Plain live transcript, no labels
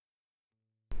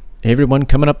Hey everyone,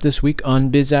 coming up this week on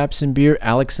Biz Apps and Beer,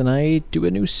 Alex and I do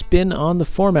a new spin on the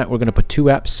format. We're going to put two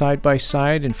apps side by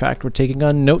side. In fact, we're taking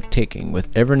on note-taking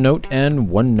with Evernote and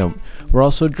OneNote. We're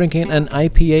also drinking an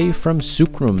IPA from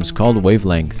Sucrums called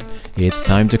Wavelength. It's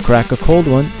time to crack a cold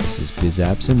one. This is Biz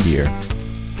Apps and Beer.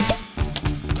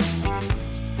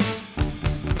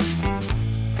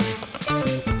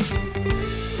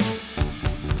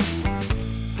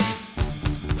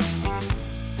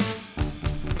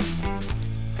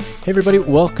 Hey everybody,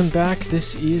 welcome back.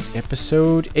 This is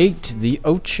episode 8, the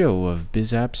Ocho of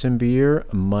Biz Apps and Beer.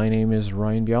 My name is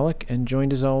Ryan Bialik, and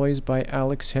joined as always by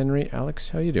Alex Henry. Alex,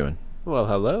 how you doing? Well,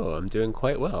 hello. I'm doing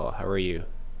quite well. How are you?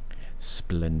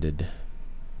 Splendid.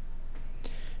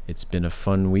 It's been a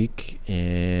fun week,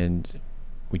 and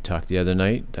we talked the other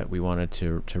night that we wanted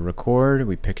to record.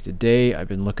 We picked a day. I've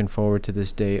been looking forward to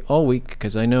this day all week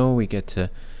because I know we get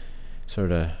to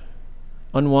sort of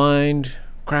unwind,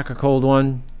 crack a cold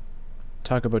one,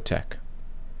 talk about tech.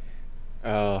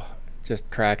 Oh, just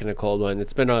cracking a cold one.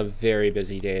 It's been a very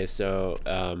busy day, so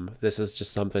this is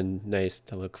just something nice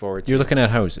to look forward to. You're looking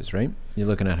at houses, right? You're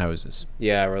looking at houses.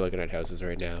 Yeah, we're looking at houses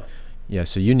right now. Yeah,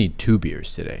 so you need 2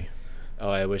 beers today.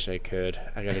 Oh, I wish I could.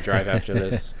 I gotta drive after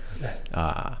this.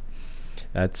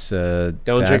 That's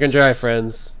Don't drink and drive,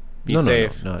 friends. Be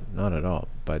safe. No, not at all.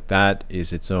 But that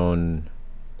is its own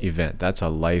event. That's a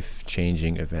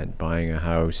life-changing event. Buying a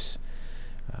house,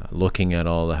 looking at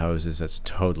all the houses, that's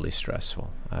totally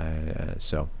stressful.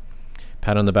 So,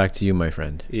 pat on the back to you, my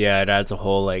friend. Yeah, it adds a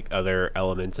whole other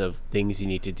element of things you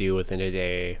need to do within a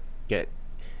day.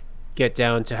 Get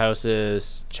down to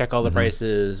houses, check all the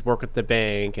prices, work with the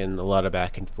bank, and a lot of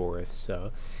back and forth.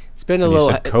 So it's been a and little.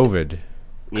 You said COVID.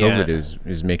 Yeah. COVID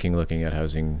is making looking at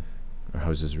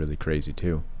houses really crazy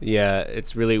too. Yeah,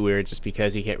 it's really weird just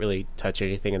because you can't really touch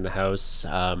anything in the house.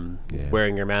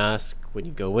 Wearing your mask when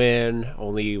you go in,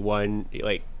 only one,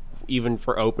 even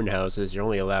for open houses, you're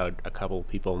only allowed a couple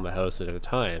people in the house at a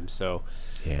time. So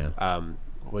yeah.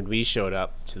 When we showed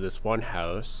up to this one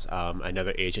house,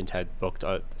 another agent had booked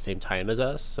at the same time as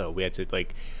us, so we had to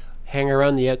hang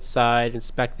around the outside,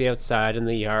 inspect the outside and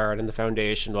the yard and the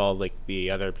foundation while the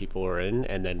other people were in,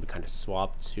 and then we kind of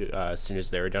swapped to, as soon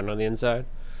as they were done on the inside.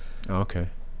 Okay.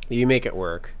 You make it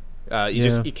work.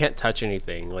 You can't touch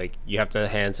anything. You have to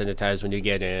hand sanitize when you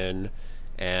get in,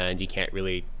 and you can't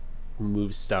really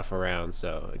move stuff around.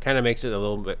 So it kind of makes it a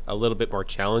little bit more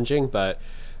challenging. But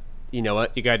you know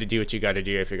what? You got to do what you got to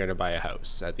do if you're going to buy a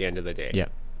house at the end of the day.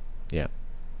 Yeah.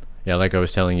 Like I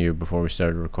was telling you before we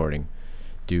started recording,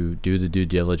 do the due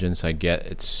diligence. I get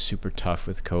it's super tough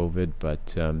with COVID,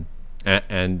 but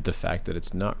and the fact that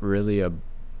it's not really a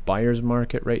buyer's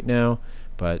market right now,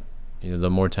 but the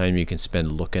more time you can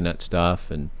spend looking at stuff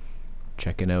and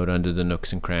checking out under the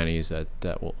nooks and crannies,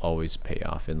 that will always pay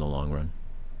off in the long run.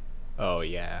 Oh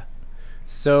yeah.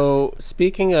 So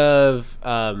speaking of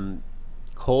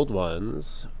cold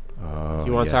ones,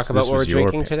 you want to talk about what we're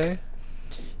drinking today?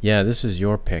 Yeah, this is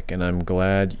your pick, and I'm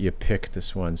glad you picked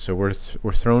this one. So we're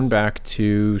thrown back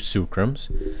to Sucrums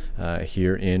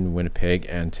here in Winnipeg,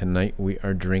 and tonight we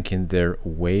are drinking their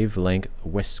Wavelength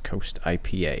West Coast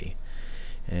IPA.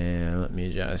 And let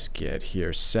me just get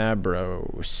here.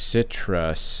 Sabro,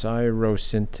 Citra, Syro,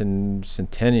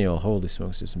 Centennial. Holy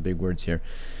smokes, there's some big words here.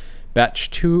 Batch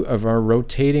 2 of our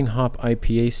rotating hop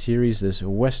IPA series. This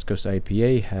West Coast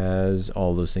IPA has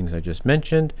all those things I just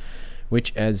mentioned,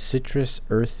 which adds citrus,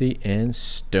 earthy, and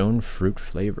stone fruit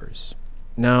flavors.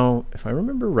 Now, if I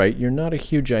remember right, you're not a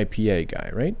huge IPA guy,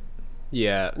 right?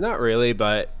 Yeah, not really,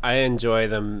 but I enjoy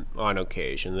them on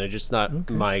occasion. They're just not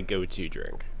my go-to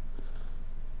drink.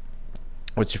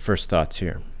 What's your first thoughts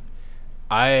here?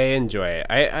 I enjoy it.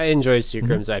 I enjoy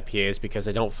Sucrums IPAs because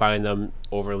I don't find them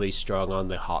overly strong on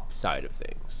the hop side of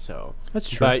things. So that's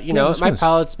true. But my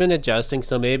palate's been adjusting,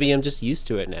 so maybe I'm just used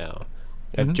to it now.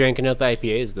 I've drank enough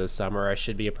IPAs this summer. I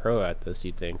should be a pro at this,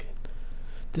 you'd think.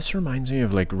 This reminds me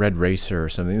of Red Racer or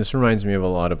something. This reminds me of a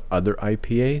lot of other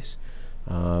IPAs.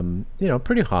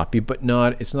 Pretty hoppy, but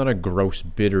it's not a gross,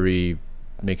 bittery,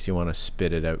 makes you want to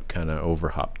spit it out kind of over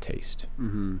hop taste.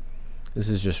 Mm-hmm. This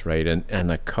is just right. And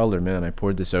the color, man, I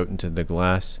poured this out into the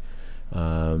glass.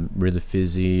 Really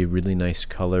fizzy, really nice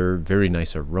color, very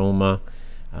nice aroma.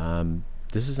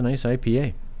 This is a nice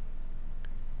IPA.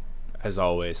 As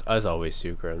always,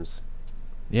 Sucrums.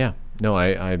 Yeah. No,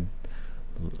 I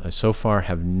so far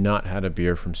have not had a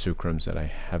beer from Sucrums that I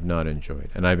have not enjoyed.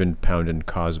 And I've been pounding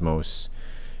Cosmos.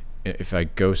 If I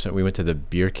go, we went to the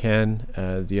Beer Can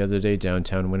the other day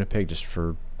downtown Winnipeg,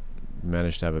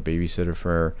 managed to have a babysitter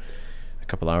for a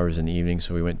couple hours in the evening.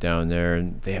 So we went down there,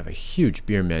 and they have a huge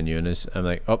beer menu. And I'm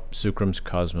like, Sucrums,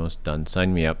 Cosmos, done.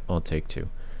 Sign me up. I'll take 2.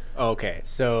 Okay,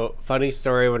 so funny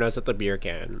story when I was at the beer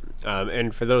can.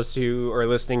 And for those who are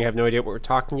listening have no idea what we're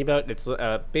talking about, it's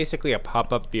basically a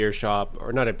pop-up beer shop,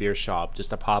 or not a beer shop,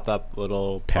 just a pop-up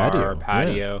little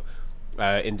patio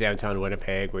in downtown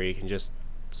Winnipeg where you can just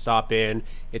stop in.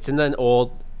 It's in an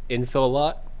old infill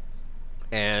lot.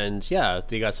 And yeah,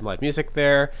 they got some live music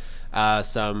there.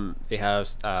 They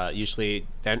have usually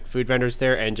food vendors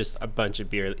there, and just a bunch of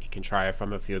beer that you can try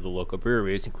from a few of the local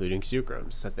breweries, including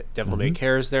Sucrums. So Devil May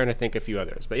Care's there, and I think a few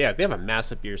others. But yeah, they have a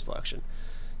massive beer selection.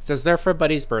 So I was there for a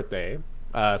buddy's birthday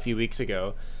a few weeks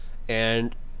ago,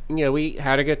 and we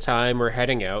had a good time. We're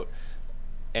heading out,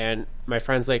 and my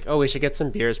friend's like, "Oh, we should get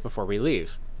some beers before we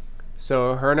leave."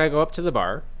 So her and I go up to the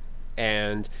bar,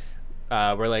 and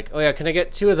we're like, "Oh yeah, can I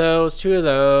get two of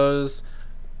those?"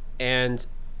 And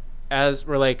as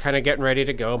we're like kind of getting ready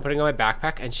to go, I'm putting on my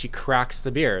backpack, and she cracks the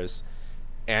beers,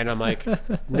 and I'm like,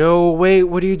 "No, wait,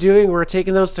 what are you doing? We're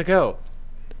taking those to go."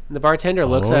 And the bartender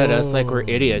looks at us like we're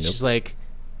idiots. Nope. She's like,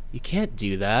 "You can't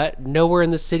do that. Nowhere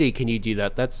in the city can you do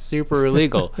that. That's super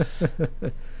illegal."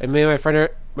 And me and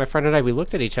my friend and I, we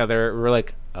looked at each other. We were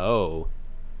like, "Oh,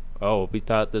 we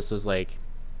thought this was like,"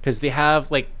 because they have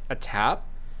like a tap,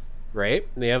 right?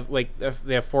 They have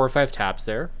 4 or 5 taps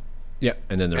there. Yeah,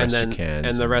 and then the rest are cans.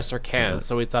 And the rest are cans. Yeah.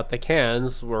 So we thought the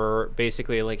cans were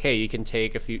basically like, hey, you can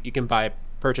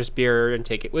purchase beer and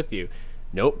take it with you.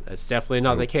 Nope, that's definitely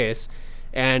not the case.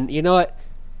 And you know what?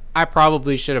 I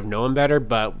probably should have known better,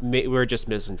 but we were just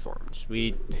misinformed.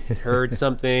 We heard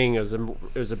something. It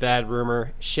was a bad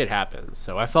rumor. Shit happens.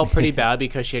 So I felt pretty bad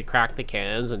because she had cracked the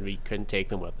cans and we couldn't take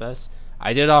them with us.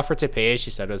 I did offer to pay.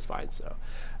 She said it was fine. So,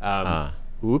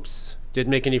 oops. Didn't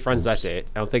make any friends that day.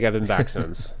 I don't think I've been back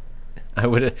since. I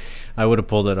would have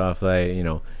pulled it off.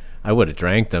 I would have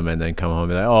drank them and then come home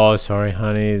and be like, "Oh, sorry,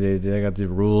 honey, they got the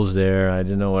rules there. I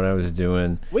didn't know what I was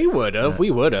doing." We would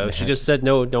have. She just said,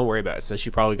 "No, don't worry about it." So she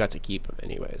probably got to keep them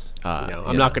anyways.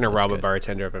 I'm not going to rob a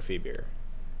bartender of a free beer.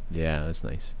 Yeah, that's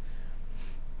nice.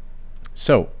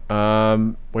 So,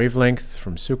 Wavelength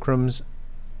from Sucrums,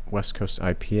 West Coast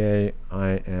IPA.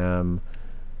 I am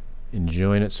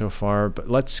enjoying it so far, but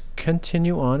let's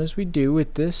continue on as we do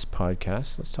with this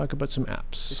podcast. Let's talk about some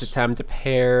apps. Is it time to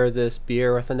pair this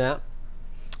beer with an app?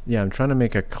 Yeah, I'm trying to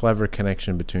make a clever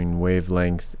connection between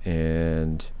Wavelength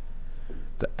and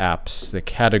the apps, the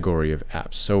category of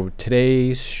apps. So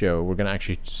today's show, we're going to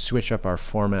actually switch up our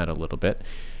format a little bit.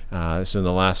 So in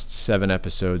the last 7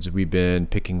 episodes, we've been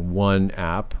picking one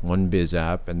app, one biz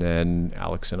app, and then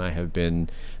Alex and I have been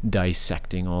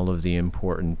dissecting all of the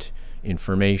important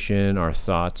information, our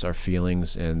thoughts, our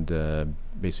feelings, and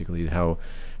basically how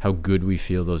good we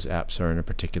feel those apps are in a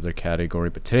particular category.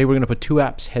 But today we're going to put 2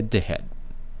 apps head to head.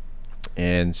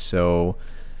 And so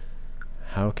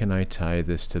how can I tie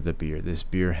this to the beer? This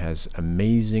beer has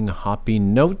amazing hoppy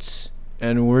notes,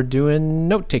 and we're doing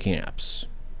note-taking apps.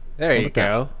 There you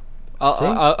go.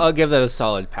 I'll give that a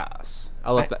solid pass.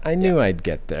 I knew I'd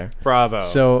get there. Bravo.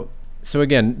 So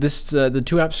again, this the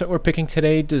 2 apps that we're picking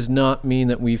today does not mean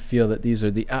that we feel that these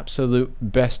are the absolute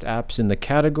best apps in the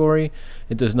category.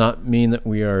 It does not mean that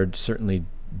we are certainly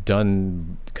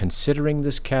done considering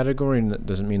this category, and that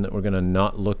doesn't mean that we're going to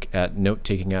not look at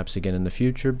note-taking apps again in the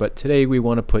future. But today we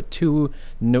want to put 2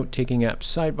 note-taking apps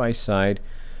side by side.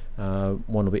 One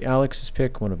will be Alex's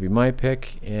pick, one will be my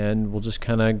pick, and we'll just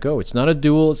kind of go. It's not a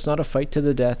duel, it's not a fight to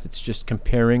the death, it's just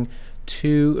comparing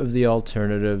 2 of the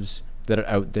alternatives that are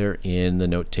out there in the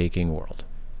note-taking world.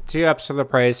 2 apps for the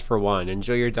price for 1.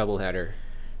 Enjoy your doubleheader.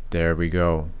 There we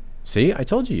go. See, I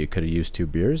told you could have used 2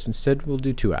 beers. Instead, we'll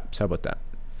do 2 apps. How about that?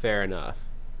 Fair enough.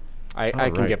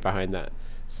 I can get behind that.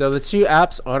 So the 2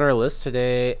 apps on our list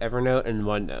today, Evernote and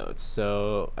OneNote.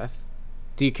 So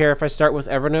do you care if I start with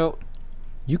Evernote?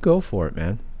 You go for it,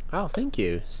 man. Oh, thank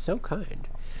you. So kind.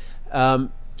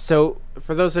 So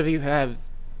for those of you who have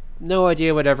no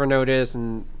idea what Evernote is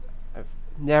and I've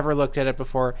never looked at it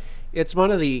before, it's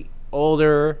one of the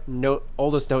oldest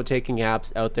note-taking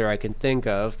apps out there I can think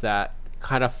of that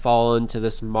kind of fall into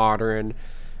this modern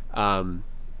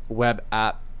web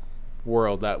app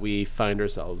world that we find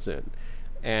ourselves in.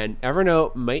 And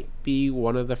Evernote might be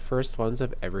one of the first ones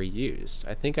I've ever used.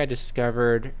 I think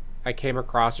I came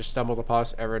across or stumbled upon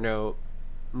Evernote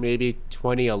maybe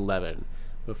 2011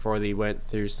 before they went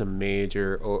through some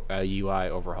major UI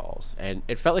overhauls. And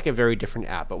it felt like a very different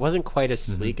app. It wasn't quite as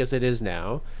sleek as it is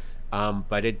now,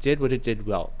 but it did what it did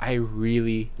well. I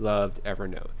really loved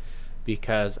Evernote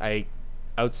because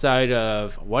outside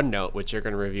of OneNote, which you're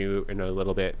going to review in a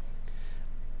little bit,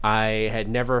 I had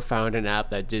never found an app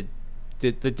that did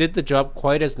the job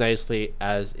quite as nicely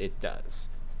as it does.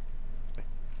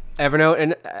 Evernote,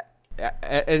 and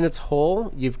in its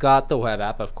whole, you've got the web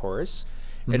app, of course.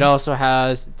 Mm-hmm. It also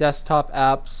has desktop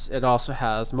apps. It also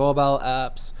has mobile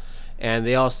apps, and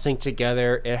they all sync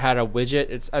together. It had a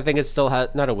widget. I think it still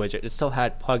had, not a widget. It still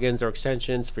had plugins or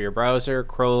extensions for your browser,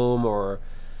 Chrome,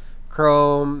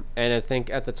 and I think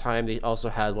at the time they also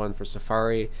had one for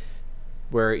Safari,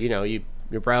 where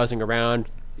you're browsing around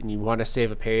and you want to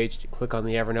save a page. You click on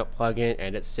the Evernote plugin,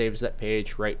 and it saves that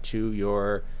page right to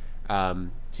your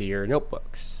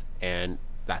notebooks. And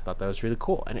I thought that was really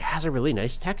cool. And it has a really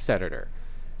nice text editor.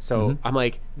 So I'm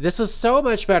like, this is so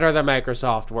much better than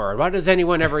Microsoft Word. Why does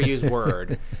anyone ever use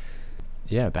Word?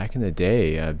 Yeah, back in the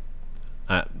day,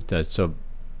 so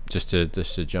just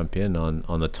to jump in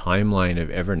on the timeline of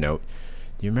Evernote,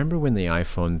 do you remember when the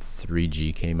iPhone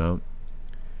 3G came out?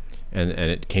 And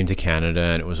it came to Canada,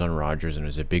 and it was on Rogers, and it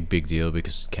was a big deal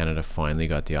because Canada finally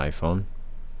got the iPhone.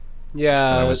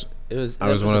 Yeah, I was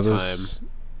one of those.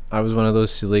 I was one of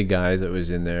those silly guys that was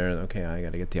in there. Okay, I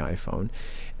got to get the iPhone,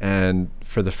 and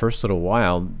for the first little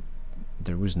while,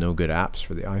 there was no good apps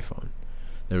for the iPhone.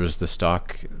 There was the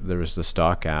stock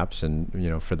apps,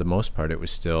 and for the most part, it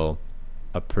was still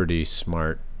a pretty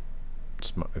pretty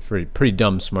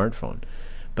dumb smartphone.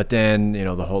 But then,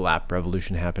 the whole app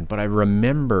revolution happened. But I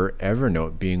remember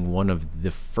Evernote being one of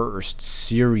the first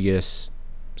serious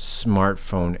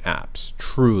smartphone apps,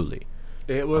 truly.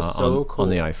 It was so cool. On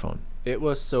the iPhone. It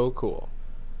was so cool.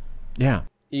 Yeah.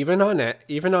 Even on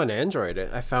Android,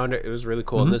 I found it was really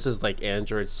cool. Mm-hmm. And this is like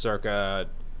Android circa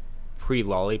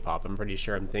pre-Lollipop. I'm pretty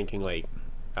sure. I'm thinking like,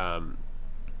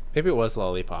 maybe it was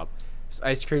Lollipop. It's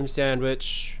Ice Cream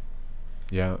Sandwich.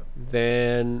 Yeah.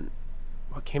 Then,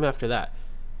 what came after that?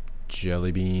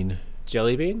 Jelly Bean?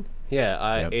 Yeah,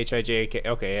 yep. HIJK.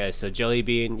 Okay, yeah, so Jelly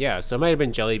Bean. Yeah, so it might have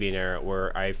been Jelly Bean era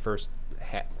where I first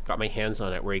got my hands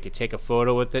on it, where you could take a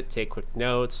photo with it, take quick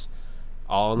notes,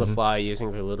 all on the fly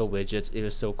using their little widgets. It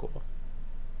was so cool.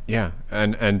 Yeah,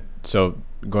 and so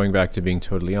going back to being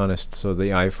totally honest, so the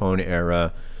iPhone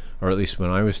era, or at least when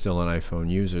I was still an iPhone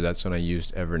user, that's when I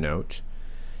used Evernote.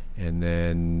 And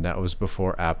then that was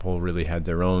before Apple really had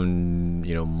their own,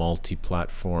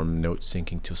 multi-platform note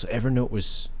syncing tool. So Evernote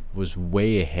was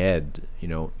way ahead.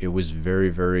 It was very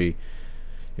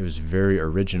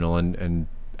original. And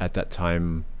at that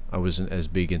time, I wasn't as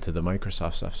big into the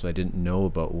Microsoft stuff, so I didn't know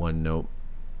about OneNote.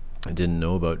 I didn't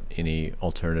know about any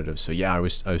alternatives. So yeah, I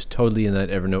was totally in that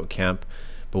Evernote camp.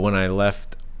 But when I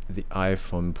left the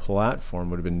iPhone platform,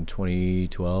 would have been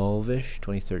 2012-ish,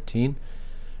 2013.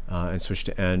 And switched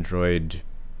to Android,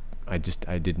 I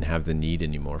didn't have the need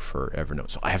anymore for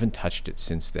Evernote. So I haven't touched it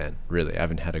since then, really. I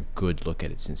haven't had a good look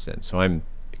at it since then. So I'm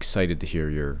excited to hear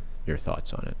your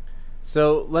thoughts on it.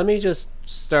 So let me just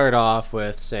start off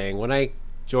with saying, when I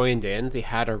joined in, they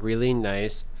had a really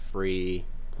nice free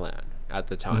plan at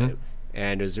the time.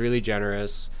 And it was really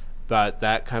generous. But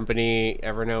that company,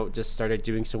 Evernote, just started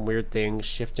doing some weird things,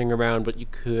 shifting around what you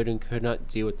could and could not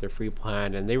do with their free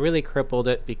plan. And they really crippled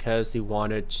it because they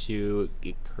wanted to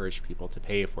encourage people to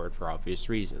pay for it for obvious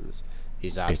reasons.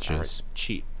 These apps aren't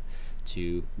cheap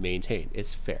to maintain.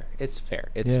 It's fair. It's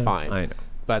fine. I know.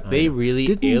 But they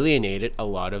really alienated a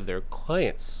lot of their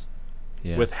clients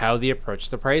with how they approach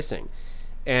the pricing.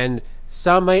 And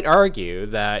some might argue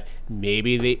that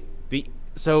maybe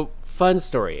so fun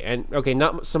story, and okay,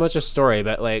 not so much a story,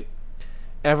 but like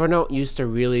Evernote used to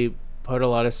really put a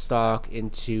lot of stock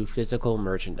into physical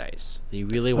merchandise. They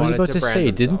really wanted to brand themselves. I was about to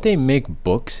say, didn't they make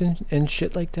books and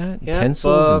shit like that? Yeah,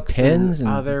 pencils and pens and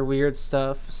other weird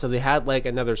stuff. So they had like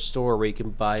another store where you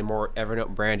can buy more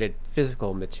Evernote branded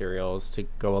physical materials to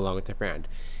go along with their brand.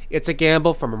 It's a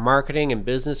gamble from a marketing and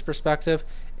business perspective,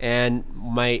 and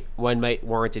one might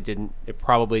warrant it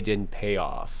probably didn't pay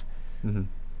off.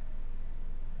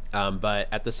 But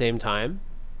at the same time,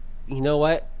 you know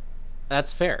what?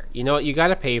 That's fair. You know what? You got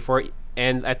to pay for it.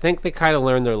 And I think they kind of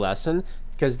learned their lesson,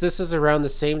 because this is around the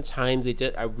same time they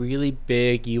did a really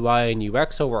big UI and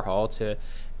UX overhaul to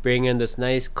bring in this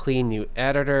nice, clean new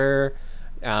editor,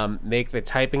 make the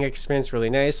typing experience really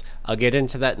nice. I'll get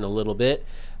into that in a little bit.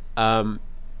 And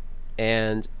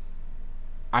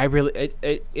I really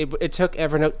it took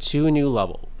Evernote to a new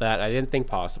level that I didn't think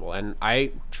possible, and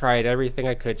I tried everything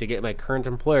I could to get my current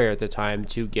employer at the time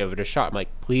to give it a shot. I'm like,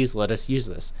 please let us use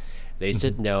this. They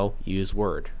said no, use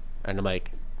Word, and I'm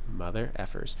like, mother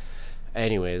effers.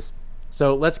 Anyways,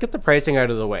 so let's get the pricing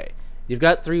out of the way. You've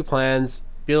got 3 plans: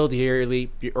 build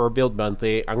yearly or build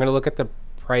monthly. I'm gonna look at the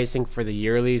pricing for the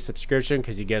yearly subscription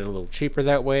because you get it a little cheaper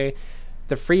that way.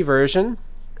 The free version,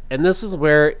 and this is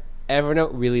where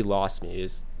Evernote really lost me,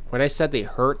 is when I said they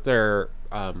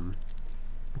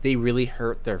really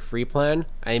hurt their free plan.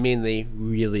 I mean, they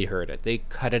really hurt it. They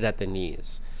cut it at the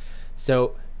knees.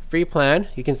 So free plan,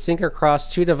 you can sync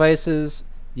across 2 devices.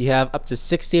 You have up to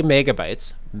 60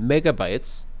 megabytes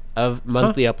of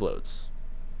monthly uploads.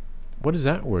 What does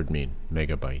that word mean,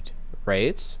 megabyte?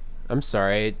 Right? I'm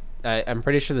sorry. I'm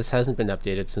pretty sure this hasn't been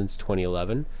updated since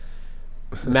 2011.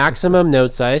 Maximum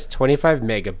node size 25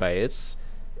 megabytes,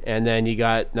 and then you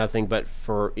have nothing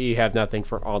for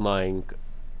online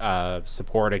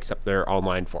support except their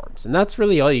online forms, and that's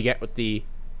really all you get with the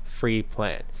free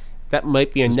plan. That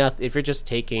might be enough if you're just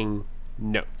taking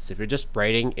notes. If you're just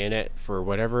writing in it for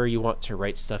whatever you want to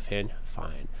write stuff in,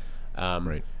 fine.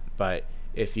 Right. But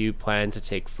if you plan to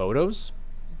take photos,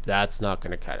 that's not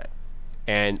going to cut it.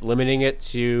 And limiting it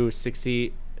to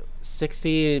 60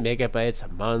 megabytes a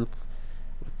month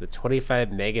with the 25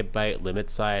 megabyte limit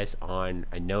size on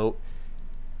a note,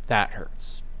 that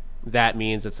hurts. That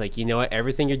means it's like, you know what,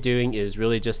 everything you're doing is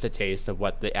really just a taste of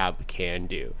what the app can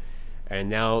do. And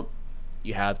now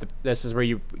you have this is where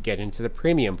you get into the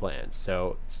premium plans.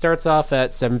 So it starts off at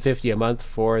 $750 a month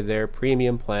for their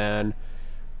premium plan.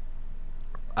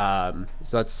 So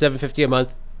that's $750 a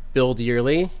month billed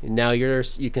yearly. And now you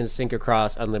can sync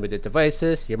across unlimited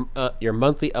devices. Your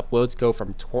monthly uploads go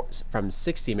from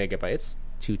 60 megabytes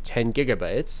to 10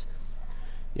 gigabytes.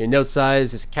 Your note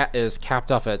size is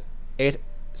capped off at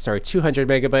 200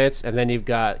 megabytes, and then you've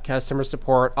got customer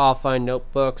support, offline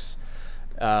notebooks,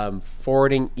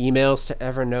 forwarding emails to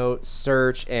Evernote,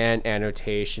 search, and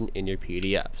annotation in your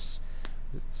PDFs.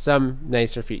 Some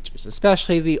nicer features,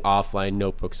 especially the offline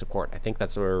notebook support. I think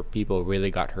that's where people really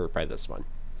got hurt by this one.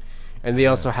 And they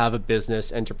also have a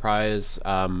business enterprise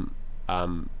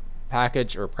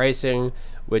package or pricing,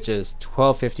 which is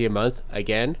 $12.50 a month,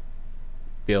 again,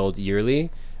 billed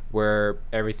yearly, where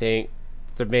the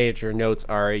major notes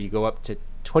are you go up to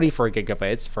 24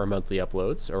 gigabytes for monthly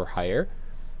uploads or higher.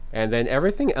 And then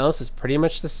everything else is pretty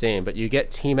much the same, but you get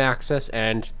team access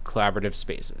and collaborative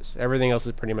spaces. Everything else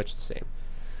is pretty much the same.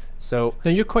 So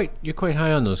now you're quite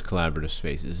high on those collaborative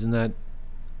spaces. Isn't that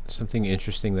something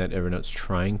interesting that Evernote's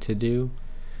trying to do?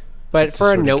 But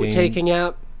for a note-taking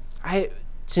app,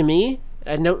 Evernote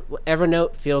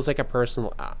feels like a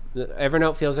personal app.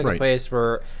 Evernote feels like a place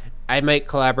where I might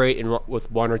collaborate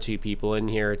with 1 or 2 people in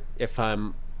here if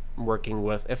I'm a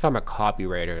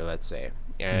copywriter, let's say.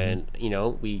 And,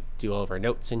 we do all of our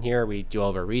notes in here. We do all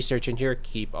of our research in here,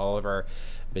 keep all of our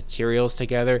materials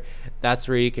together. That's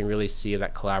where you can really see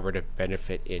that collaborative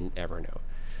benefit in Evernote.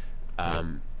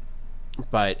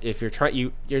 But if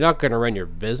you're not going to run your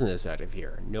business out of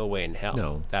here. No way in hell.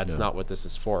 No, that's not what this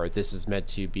is for. This is meant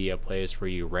to be a place where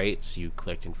you write, you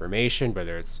collect information,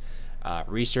 whether it's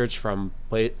research from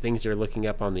things you're looking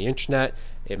up on the internet.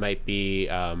 It might be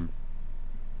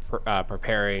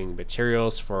preparing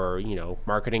materials for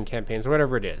marketing campaigns,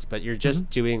 whatever it is, but you're just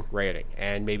doing writing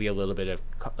and maybe a little bit of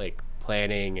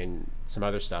planning and some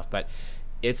other stuff, but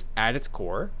it's at its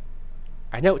core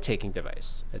a note-taking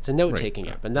device. It's a note-taking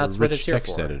app, and that's what it's here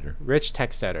for. Rich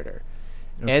text editor.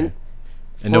 Okay. And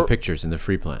no pictures in the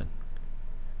free plan.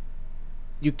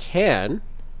 You can,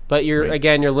 but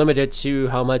you're limited to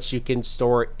how much you can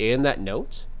store in that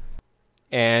note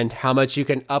and how much you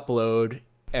can upload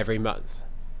every month.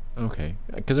 Okay,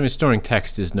 because storing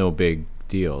text is no big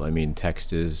deal.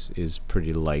 Text is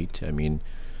pretty light.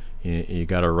 You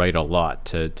got to write a lot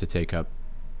to take up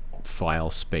file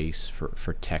space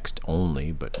for text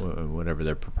only, but whatever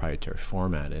their proprietary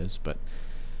format is. But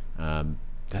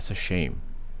that's a shame.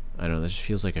 I don't know. That just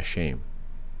feels like a shame.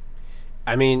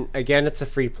 Again, it's a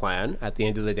free plan at the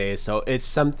end of the day, so it's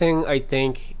something I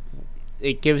think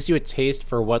it gives you a taste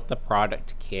for what the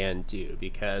product can do,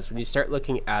 because when you start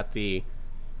looking at the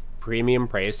premium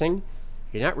pricing,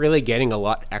 you're not really getting a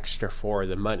lot extra for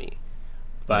the money,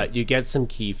 but you get some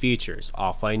key features: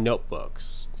 offline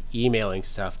notebooks, emailing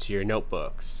stuff to your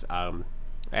notebooks,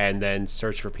 and then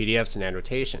search for PDFs and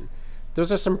annotation.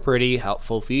 Those are some pretty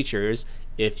helpful features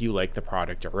if you like the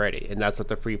product already, and that's what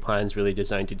the free plan is really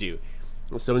designed to do.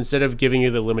 So instead of giving you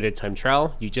the limited time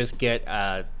trial, you just get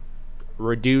a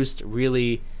reduced,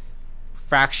 really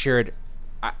fractured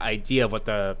idea of what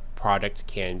the product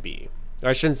can be.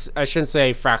 I shouldn't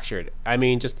say fractured.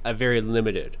 Just a very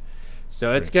limited.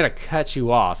 So it's gonna cut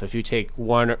you off if you take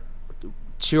 1 or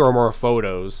 2 or more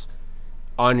photos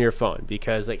on your phone,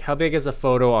 because how big is a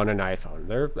photo on an iPhone?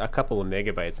 They're a couple of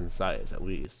megabytes in size at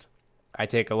least. I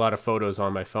take a lot of photos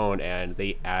on my phone and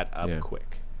they add up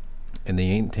quick. And they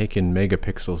ain't taking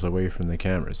megapixels away from the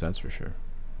cameras, that's for sure.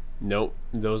 Nope,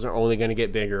 those are only going to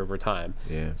get bigger over time.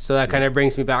 Yeah. So that kind of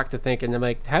brings me back to thinking, I'm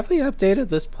like, have they updated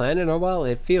this plan in a while?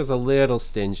 It feels a little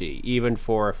stingy, even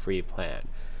for a free plan.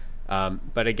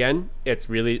 But again,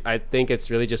 I think it's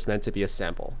really just meant to be a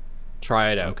sample.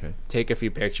 Try it out. Okay. Take a few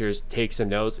pictures, take some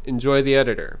notes, enjoy the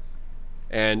editor.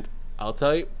 And I'll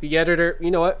tell you, the editor,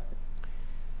 you know what?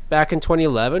 Back in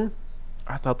 2011,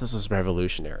 I thought this was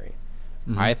revolutionary.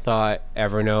 Mm-hmm. I thought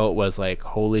Evernote was like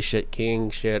holy shit,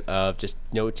 king shit of just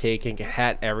note taking. It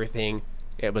had everything.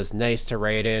 It was nice to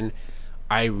write in.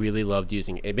 I really loved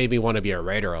using it. It made me want to be a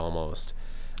writer almost.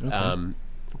 Okay.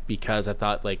 Because I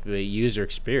thought like the user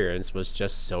experience was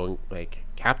just so like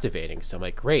captivating. So I'm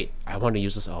like, great, I want to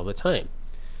use this all the time.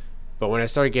 But when I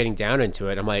started getting down into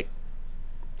it, I'm like,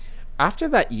 after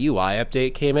that UI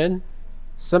update came in,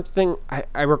 something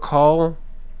I recall,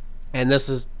 and this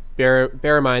is bear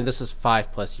in mind, this is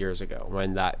 5+ years ago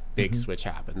when that big switch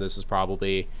happened. This is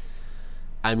probably,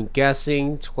 I'm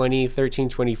guessing 2013,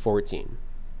 2014,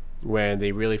 when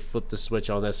they really flipped the switch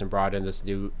on this and brought in this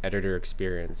new editor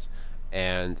experience.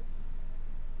 And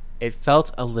it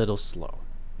felt a little slow.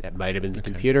 It might have been the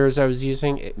computers I was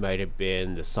using. It might have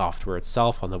been the software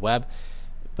itself on the web,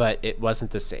 but it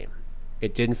wasn't the same.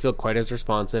 It didn't feel quite as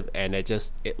responsive, and it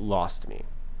lost me.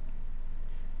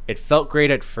 It felt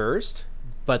great at first,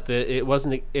 but it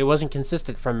wasn't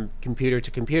consistent from computer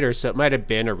to computer. So it might have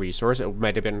been a resource. It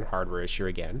might have been a hardware issue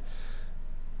again,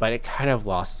 but it kind of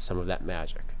lost some of that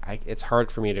magic. It's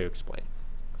hard for me to explain.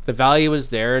 The value is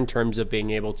there in terms of being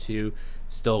able to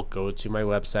still go to my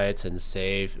websites and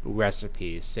save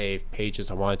recipes, save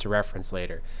pages I wanted to reference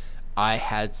later. I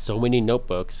had so many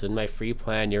notebooks in my free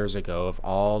plan years ago of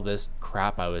all this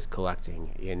crap I was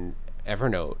collecting in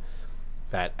Evernote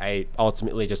that I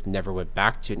ultimately just never went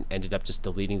back to and ended up just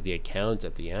deleting the account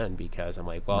at the end because I'm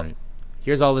like, well,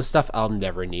 here's all this stuff I'll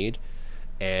never need,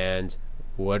 and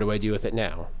what do I do with it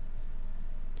now?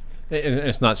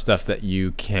 It's not stuff that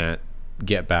you can't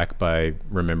get back by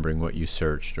remembering what you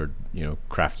searched, or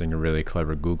crafting a really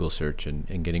clever Google search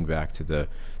and getting back to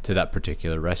that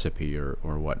particular recipe or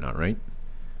whatnot, right?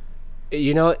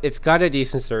 It's got a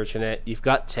decent search in it. You've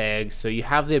got tags, so you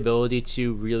have the ability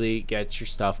to really get your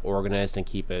stuff organized and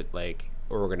keep it like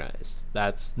organized.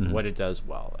 That's what it does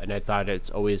well, and I thought it's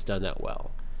always done that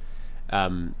well.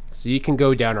 So you can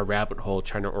go down a rabbit hole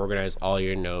trying to organize all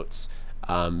your notes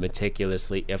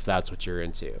meticulously if that's what you're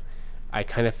into. I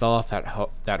kind of fell off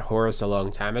that horse a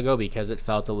long time ago because it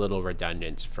felt a little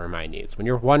redundant for my needs. When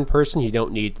you're one person, you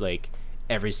don't need like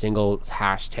every single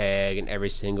hashtag and every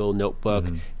single notebook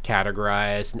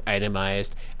categorized and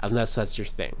itemized, unless that's your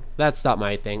thing. That's not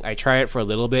my thing. I try it for a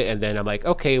little bit and then I'm like,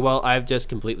 okay, well, I've just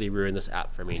completely ruined this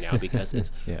app for me now because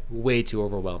it's way too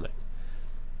overwhelming.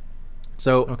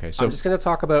 So I'm just going to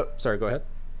talk about, sorry, go ahead.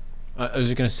 I was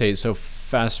just going to say, so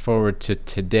fast forward to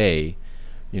today,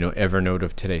 Evernote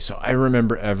of today. So I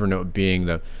remember Evernote being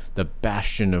the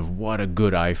bastion of what a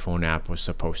good iPhone app was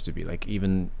supposed to be. Like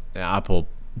even Apple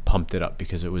pumped it up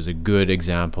because it was a good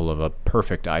example of a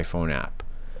perfect iPhone app.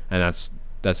 And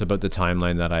that's about the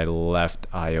timeline that I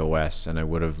left iOS and I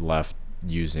would have left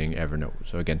using Evernote.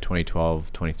 So again,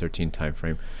 2012, 2013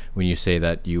 timeframe, when you say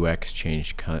that UX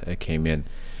change came in.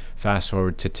 Fast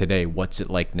forward to today, what's it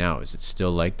like now? Is it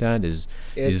still like that? Is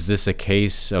this a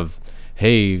case of,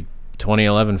 hey,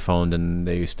 2011 phone and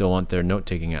they still want their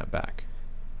note-taking app back?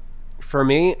 For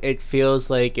me, it feels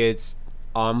like it's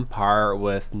on par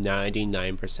with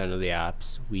 99% of the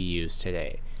apps we use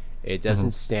today. It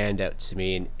doesn't stand out to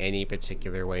me in any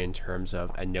particular way in terms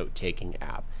of a note-taking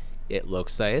app. It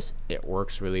looks nice. It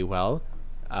works really well.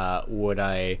 Would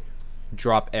I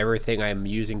drop everything I'm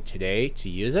using today to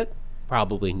use it?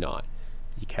 Probably not,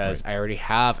 because I already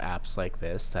have apps like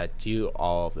this that do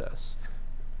all of this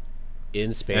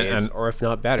in spades, or if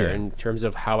not better, in terms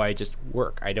of how I just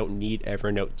work. I don't need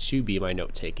Evernote to be my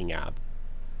note-taking app.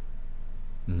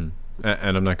 And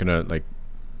I'm not going to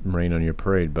rain on your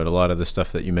parade, but a lot of the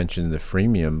stuff that you mentioned in the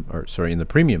premium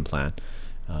plan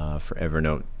for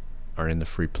Evernote are in the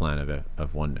free plan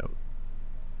of OneNote.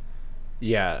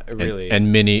 Yeah, really.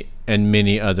 And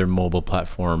many other mobile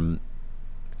platform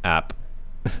app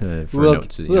for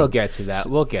notes. We'll get to that.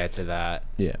 We'll get to that.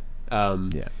 Yeah.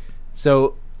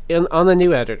 So on the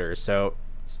new editor, so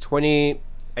it's 20.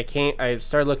 I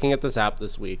started looking at this app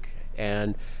this week,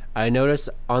 and I noticed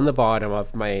on the bottom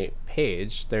of my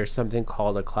page there's something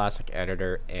called a classic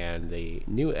editor and the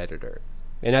new editor.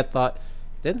 And I thought,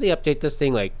 didn't they update this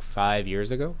thing like 5 years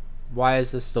ago? Why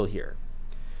is this still here?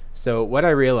 So what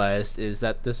I realized is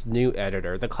that this new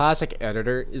editor, the classic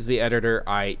editor, is the editor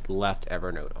I left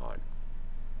Evernote on.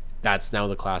 That's now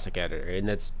the classic editor, and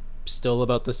it's still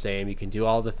about the same. You can do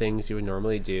all the things you would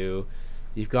normally do.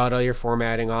 You've got all your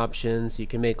formatting options. You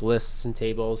can make lists and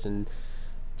tables and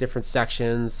different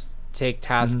sections, take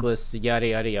task lists, yada,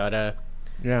 yada, yada.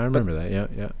 Yeah, I remember that.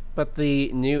 Yeah. But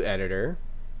the new editor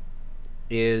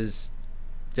is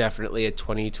definitely a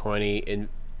 2020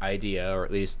 idea, or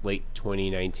at least late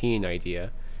 2019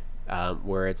 idea,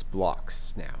 where it's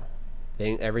blocks now.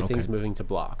 Everything's moving to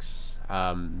blocks.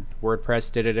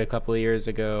 WordPress did it a couple of years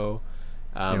ago.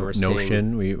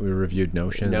 Notion, we reviewed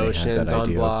Notion. Notion's they had that on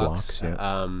idea blocks. of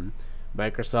blocks.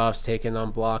 Microsoft's taken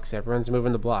on blocks. Everyone's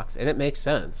moving to blocks, and it makes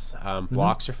sense.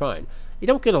 Blocks are fine. You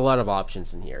don't get a lot of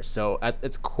options in here. So at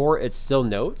its core, it's still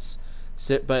notes,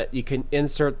 but you can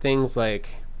insert things like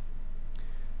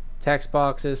text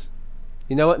boxes.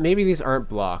 You know what? Maybe these aren't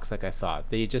blocks like I thought.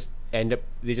 They just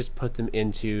put them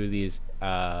into these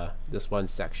this one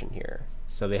section here.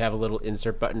 So they have a little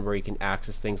insert button where you can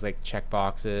access things like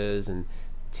checkboxes and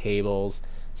tables.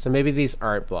 So maybe these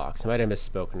aren't blocks. I might have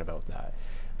misspoken about that.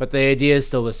 But the idea is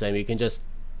still the same. You can just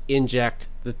inject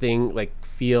the thing like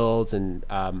fields and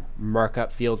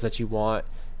markup fields that you want.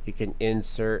 You can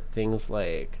insert things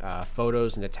like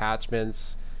photos and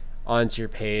attachments onto your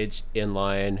page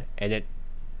inline, and it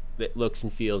looks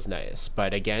and feels nice.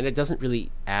 But again, it doesn't really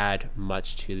add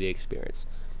much to the experience.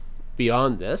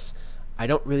 Beyond this, I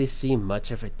don't really see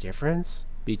much of a difference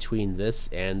between this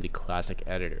and the classic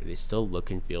editor. They still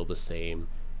look and feel the same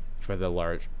for the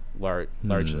largely.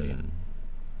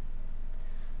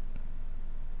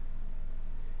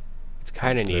 It's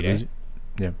kind of neat.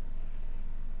 Yeah.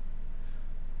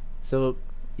 So,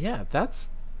 yeah, that's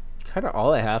kind of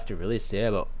all I have to really say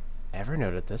about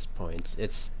Evernote at this point.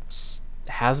 It's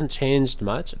hasn't changed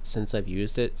much since I've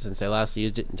used it, since I last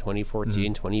used it in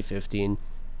 2014, 2015.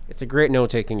 It's a great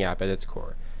note-taking app at its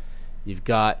core. You've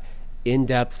got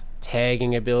in-depth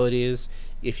tagging abilities.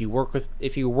 If you work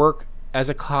as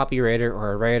a copywriter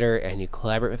or a writer and you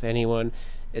collaborate with anyone,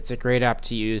 it's a great app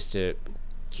to use to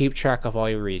keep track of all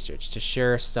your research, to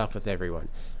share stuff with everyone.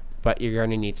 But you're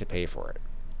going to need to pay for it.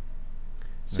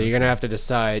 So you're going to have to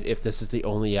decide if this is the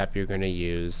only app you're going to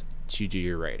use to do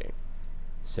your writing.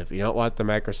 So if you don't want the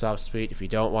Microsoft Suite, if you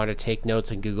don't want to take notes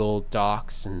in Google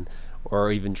Docs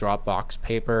or even Dropbox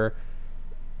paper,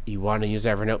 you want to use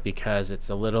Evernote because it's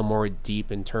a little more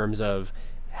deep in terms of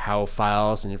how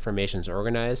files and information is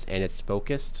organized, and it's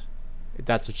focused.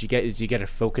 That's what you get, is you get a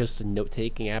focused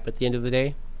note-taking app at the end of the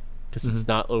day, because it's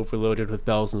not overloaded with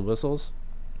bells and whistles.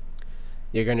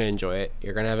 You're going to enjoy it.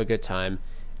 You're going to have a good time,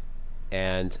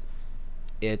 and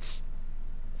it's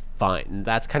fine. And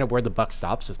that's kind of where the buck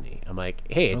stops with me. I'm like,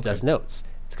 hey, it does notes.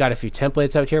 It's got a few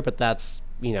templates out here, but that's,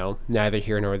 neither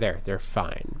here nor there. They're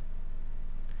fine.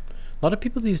 A lot of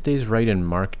people these days write in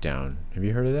Markdown. Have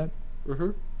you heard of that?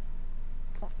 Mm-hmm.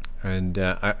 And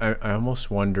I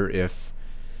almost wonder if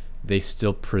they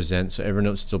still present, so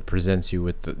Evernote still presents you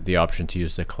with the option to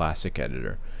use the classic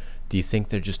editor. Do you think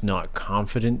they're just not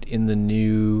confident in the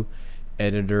new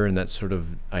editor and that sort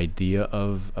of idea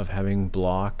of having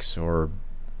blocks, or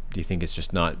do you think it's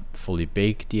just not fully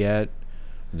baked yet?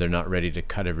 They're not ready to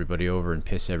cut everybody over and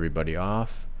piss everybody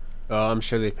off? Oh, I'm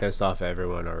sure they pissed off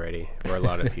everyone already, or a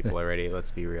lot of people already.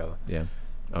 Let's be real. Yeah.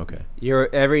 Okay.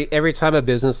 Every time a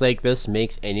business like this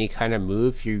makes any kind of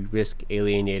move, you risk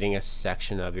alienating a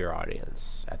section of your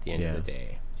audience. At the end of the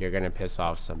day, you're gonna piss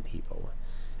off some people,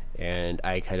 and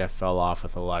I kind of fell off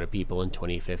with a lot of people in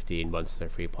 2015 once their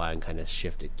free plan kind of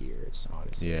shifted gears.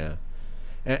 Honestly. Yeah.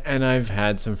 And I've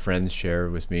had some friends share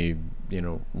with me,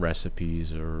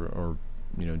 recipes or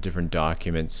different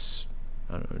documents.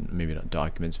 I don't know, maybe not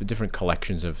documents, but different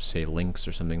collections of, say, links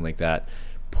or something like that,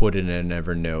 put in an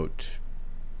Evernote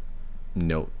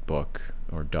notebook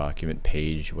or document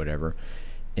page, whatever.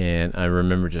 And I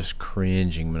remember just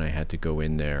cringing when I had to go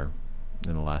in there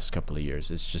in the last couple of years.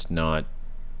 It's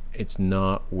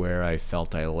not where I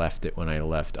felt I left it when I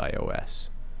left iOS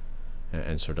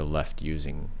and sort of left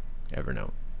using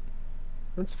Evernote.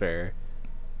 That's fair.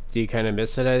 Do you kind of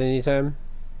miss it at any time?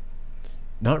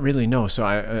 Not really, no. So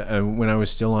I when I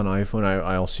was still on iPhone,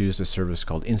 I also used a service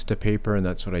called Instapaper, and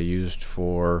that's what I used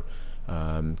for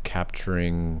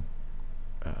capturing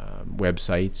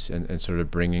websites and sort of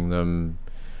bringing them.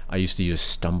 I used to use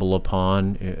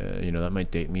StumbleUpon. That might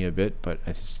date me a bit, but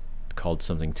it's called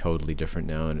something totally different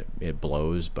now, and it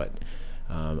blows. But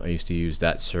I used to use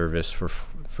that service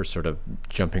for sort of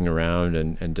jumping around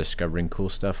and discovering cool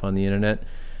stuff on the internet.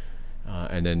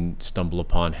 And then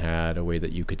StumbleUpon had a way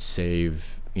that you could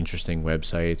save interesting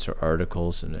websites or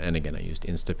articles. And again, I used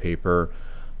Instapaper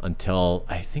until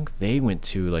I think they went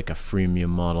to like a freemium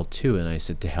model too. And I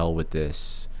said, to hell with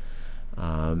this.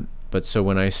 But so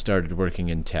when I started working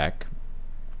in tech,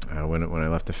 when I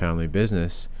left the family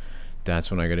business,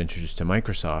 that's when I got introduced to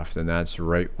Microsoft. And that's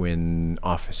right when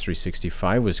Office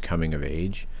 365 was coming of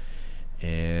age.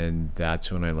 And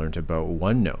that's when I learned about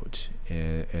OneNote.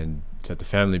 And so at the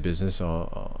family business,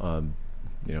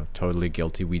 totally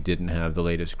guilty. We didn't have the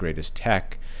latest, greatest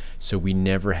tech, so we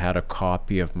never had a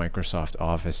copy of Microsoft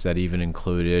Office that even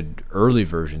included early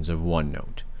versions of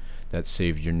OneNote that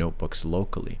saved your notebooks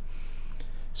locally.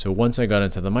 So once I got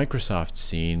into the Microsoft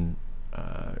scene,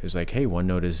 it's like, hey,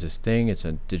 OneNote is this thing. It's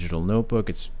a digital notebook.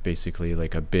 It's basically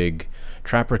like a big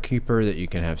Trapper Keeper that you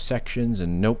can have sections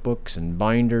and notebooks and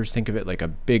binders. Think of it like a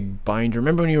big binder.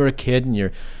 Remember when you were a kid and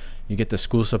you get the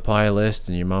school supply list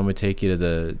and your mom would take you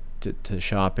to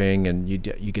shopping and you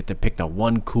get to pick the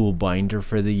one cool binder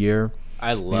for the year?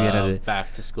 I love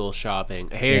back to school shopping.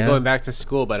 I hate going back to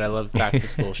school, but I love back to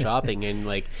school shopping and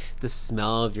like the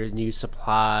smell of your new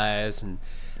supplies and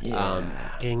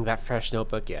getting that fresh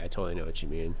notebook. Yeah, I totally know what you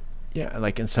mean. Yeah,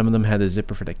 like, and some of them had a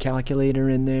zipper for the calculator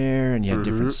in there, and you had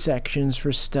different sections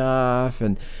for stuff,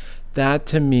 and that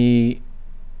to me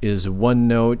is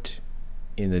OneNote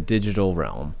in the digital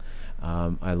realm.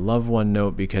 I love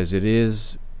OneNote because it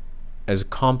is as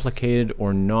complicated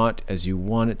or not as you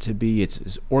want it to be. It's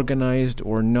as organized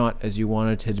or not as you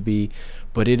want it to be,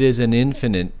 but it is an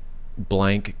infinite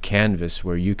blank canvas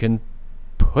where you can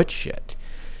put shit.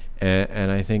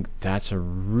 And I think that's a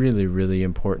really, really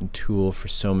important tool for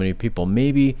so many people.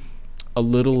 Maybe a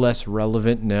little less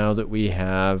relevant now that we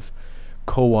have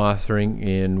co-authoring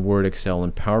in Word, Excel,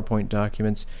 and PowerPoint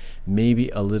documents. Maybe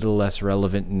a little less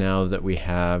relevant now that we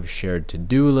have shared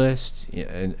to-do lists.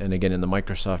 And again, in the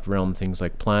Microsoft realm, things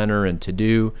like Planner and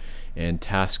To-Do and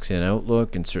Tasks in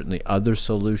Outlook, and certainly other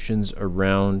solutions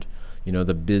around,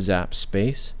 the Biz app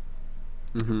space.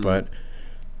 But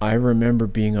I remember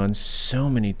being on so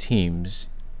many teams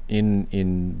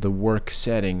in the work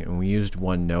setting, and we used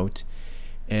OneNote.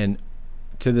 And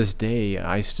to this day,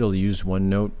 I still use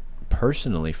OneNote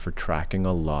personally for tracking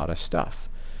a lot of stuff.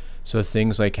 So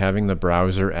things like having the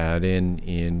browser add-in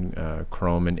in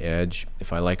Chrome and Edge.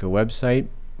 If I like a website,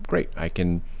 great. I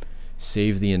can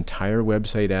save the entire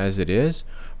website as it is,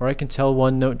 or I can tell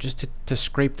OneNote just to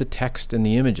scrape the text and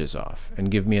the images off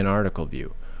and give me an article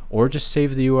view. Or just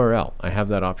save the URL. I have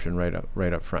that option right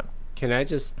up front. Can I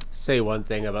just say one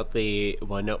thing about the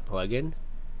OneNote plugin?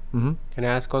 Can I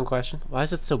ask one question? Why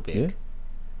is it so big? Yeah.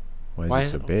 Why is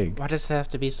it so big? Why does it have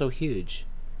to be so huge?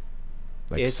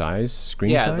 Like size?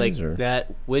 Screen size? Yeah, like or?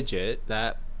 that widget,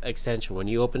 that extension, when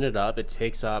you open it up, it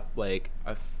takes up like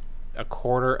a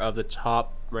quarter of the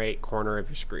top right corner of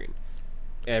your screen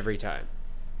every time.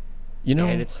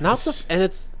 And it's not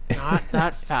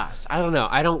that fast. I don't know.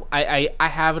 I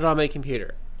have it on my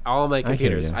computer. All of my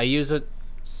computers. I use it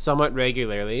somewhat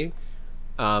regularly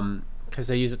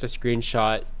because I use it to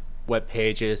screenshot web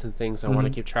pages and things I want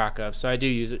to keep track of. So I do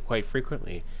use it quite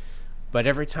frequently. But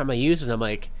every time I use it, I'm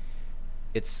like,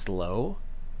 it's slow.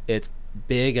 It's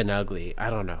big and ugly. I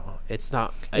don't know. It's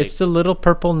not. It's the little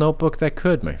purple notebook that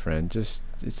could, my friend.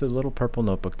 It's a little purple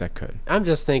notebook that could. I'm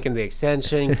just thinking the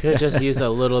extension could just use a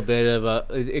little bit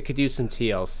of it could use some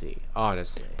TLC,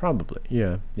 honestly. Probably,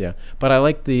 yeah. But I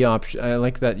like the option. I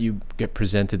like that you get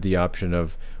presented the option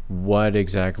of what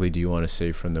exactly do you want to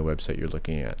save from the website you're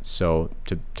looking at. So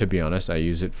to be honest, I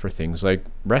use it for things like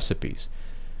recipes.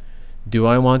 Do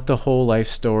I want the whole life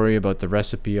story about the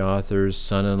recipe author's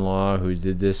son-in-law who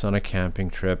did this on a camping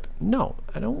trip? No,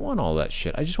 I don't want all that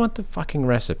shit. I just want the fucking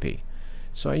recipe.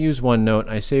 So I use OneNote,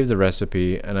 I save the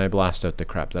recipe, and I blast out the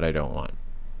crap that I don't want.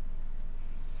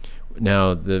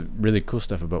 Now, the really cool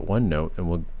stuff about OneNote, and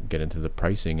we'll get into the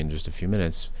pricing in just a few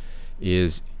minutes,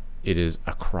 is it is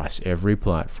across every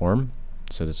platform.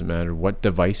 So it doesn't matter what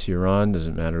device you're on,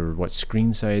 doesn't matter what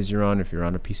screen size you're on, if you're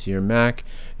on a PC or Mac,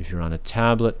 if you're on a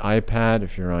tablet, iPad,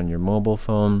 if you're on your mobile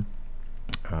phone,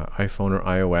 iPhone or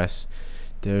iOS.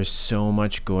 There's so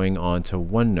much going on to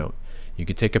OneNote. You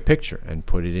can take a picture and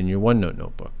put it in your OneNote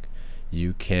notebook.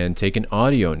 You can take an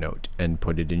audio note and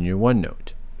put it in your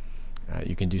OneNote.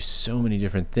 You can do so many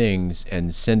different things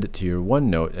and send it to your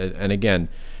OneNote. And again,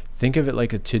 think of it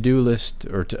like a to-do list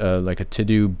or like a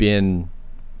to-do bin,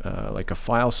 like a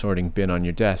file sorting bin on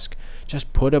your desk.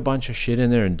 Just put a bunch of shit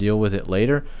in there and deal with it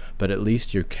later, but at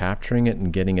least you're capturing it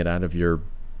and getting it out of your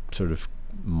sort of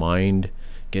mind,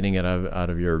 getting it out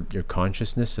of your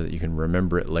consciousness so that you can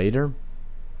remember it later.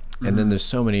 And then there's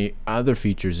so many other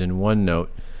features in OneNote,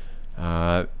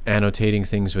 annotating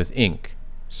things with ink.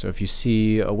 So if you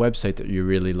see a website that you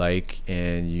really like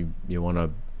and you want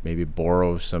to maybe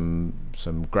borrow some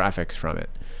graphics from it,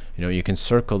 you can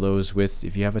circle those with,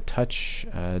 if you have a touch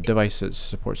device that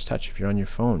supports touch, if you're on your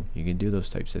phone, you can do those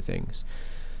types of things.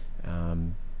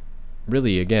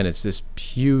 Really, again, it's this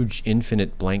huge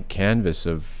infinite blank canvas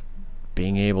of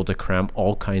being able to cram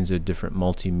all kinds of different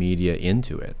multimedia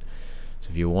into it. So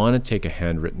if you want to take a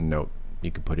handwritten note, you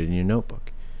can put it in your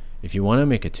notebook. If you want to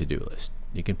make a to-do list,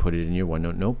 you can put it in your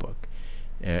OneNote notebook.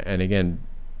 And again,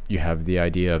 you have the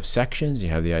idea of sections, you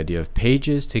have the idea of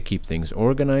pages to keep things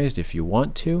organized if you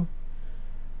want to,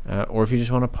 or if you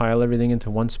just want to pile everything into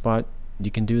one spot,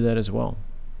 you can do that as well.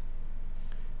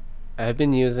 I've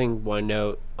been using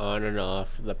OneNote on and off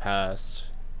the past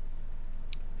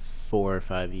 4 or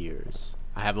 5 years.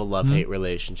 I have a love-hate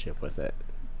relationship with it.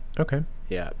 Okay.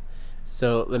 Yeah.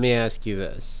 So let me ask you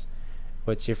this.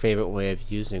 What's your favorite way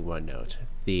of using OneNote?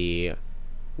 The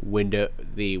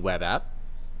web app?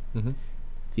 Mm-hmm.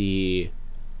 The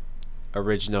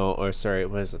original, or sorry,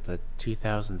 was it the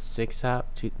 2006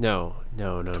 app? No.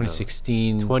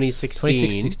 2016.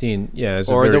 2016. Yeah, it's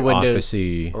or a very the Windows,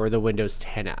 Office-y. or the Windows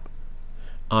 10 app.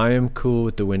 I am cool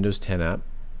with the Windows 10 app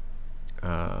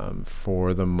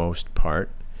for the most part,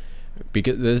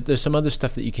 because there's some other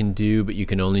stuff that you can do, but you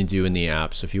can only do in the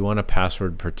app. So if you want to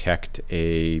password protect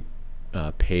a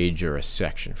page or a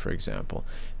section, for example,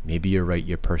 maybe you write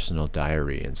your personal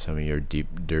diary and some of your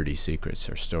deep, dirty secrets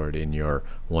are stored in your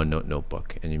OneNote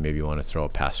notebook, and you maybe want to throw a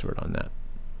password on that.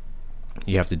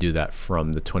 You have to do that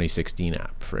from the 2016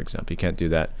 app, for example. You can't do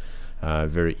that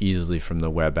very easily from the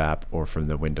web app or from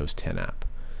the Windows 10 app.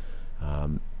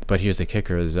 But here's the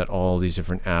kicker, is that all these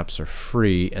different apps are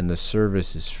free, and the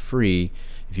service is free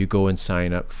if you go and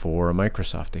sign up for a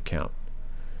Microsoft account.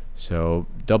 So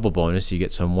double bonus, you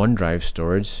get some OneDrive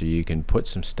storage, so you can put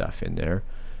some stuff in there.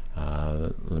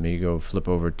 Let me go flip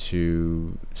over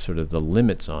to sort of the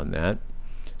limits on that.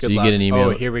 Good so you luck. get an email.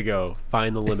 Oh, here we go.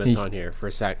 Find the limits on here for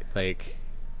a sec. Like,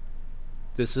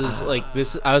 this is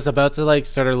this. I was about to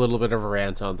start a little bit of a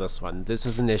rant on this one. This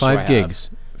is an issue. 5 gigs.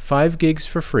 5 gigs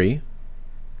for free.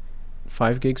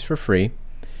 5 gigs for free,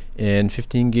 and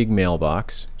 15 gig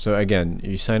mailbox. So again,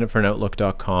 you sign up for an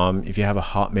Outlook.com. If you have a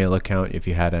Hotmail account, if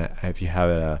you have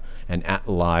an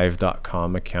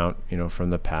 @live.com account, from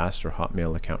the past, or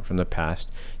Hotmail account from the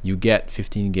past, you get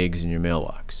 15 gigs in your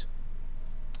mailbox.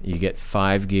 You get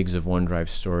 5 gigs of OneDrive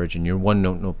storage, and your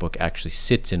OneNote notebook actually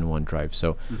sits in OneDrive.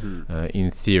 So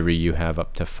in theory, you have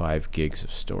up to 5 gigs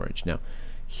of storage. Now,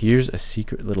 here's a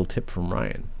secret little tip from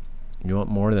Ryan. You want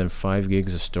more than 5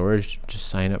 gigs of storage, just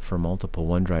sign up for multiple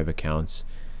OneDrive accounts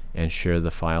and share the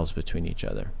files between each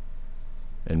other,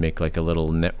 and make like a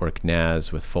little network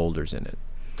NAS with folders in it.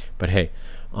 But hey,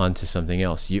 on to something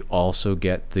else. You also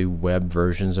get the web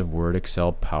versions of Word,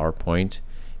 Excel, PowerPoint,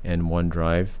 and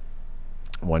OneDrive,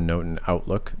 OneNote, and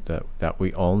Outlook that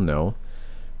we all know.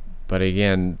 But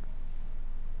again,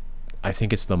 I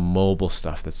think it's the mobile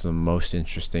stuff that's the most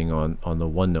interesting on the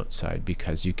OneNote side,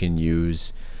 because you can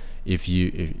use, if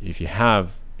you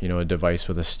have a device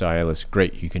with a stylus,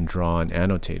 great, you can draw and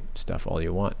annotate stuff all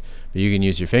you want. But you can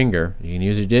use your finger, you can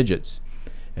use your digits,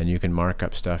 and you can mark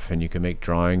up stuff, and you can make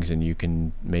drawings, and you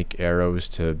can make arrows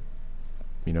to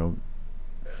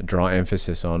draw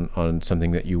emphasis on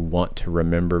something that you want to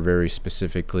remember very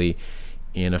specifically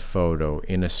in a photo,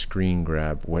 in a screen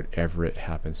grab, whatever it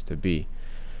happens to be.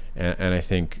 And I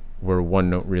think where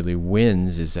OneNote really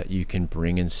wins is that you can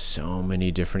bring in so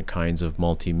many different kinds of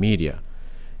multimedia.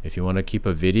 If you want to keep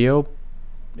a video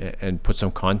and put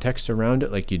some context around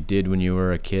it, like you did when you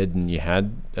were a kid and you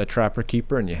had a Trapper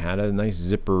Keeper and you had a nice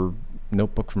zipper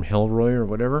notebook from Hilroy or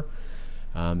whatever,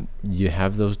 you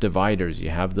have those dividers, you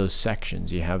have those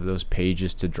sections, you have those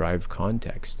pages to drive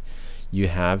context. You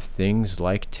have things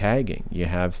like tagging. You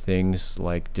have things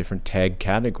like different tag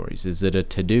categories. Is it a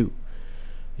to-do?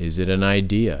 Is it an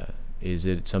idea? Is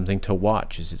it something to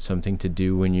watch? Is it something to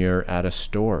do when you're at a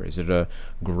store? Is it a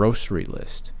grocery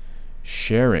list?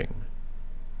 Sharing.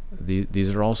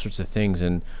 These are all sorts of things,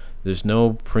 and there's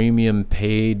no premium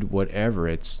paid whatever.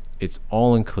 It's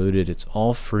all included. It's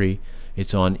all free.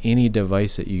 It's on any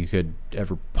device that you could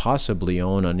ever possibly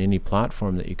own, on any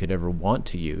platform that you could ever want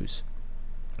to use.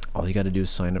 All you got to do is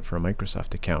sign up for a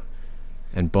Microsoft account.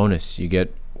 And bonus, you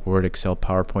get Word, Excel,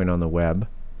 PowerPoint on the web,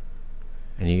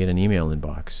 and you get an email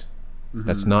inbox.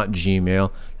 That's not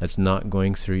Gmail. That's not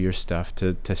going through your stuff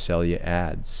to sell you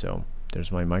ads. So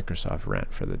there's my Microsoft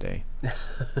rant for the day.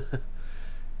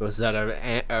 Was that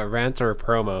a rant or a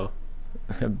promo?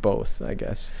 Both, I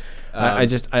guess.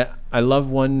 I love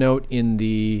OneNote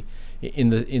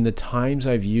in the times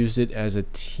I've used it as a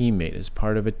teammate, as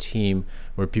part of a team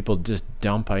where people just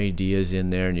dump ideas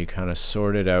in there and you kind of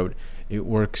sort it out. It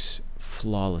works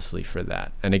flawlessly for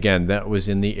that. And again, that was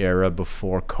in the era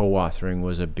before co-authoring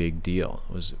was a big deal.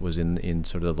 It was in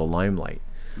sort of the limelight.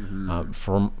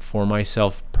 For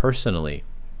myself personally,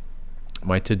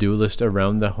 my to-do list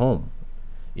around the home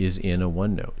is in a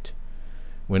OneNote.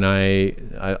 When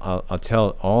I'll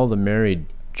tell all the married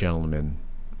gentlemen,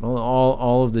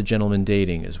 all of the gentlemen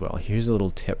dating as well, here's a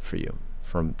little tip for you.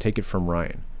 Take it from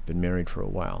Ryan. been married for a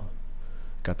while,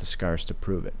 got the scars to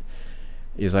prove it,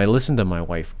 is I listen to my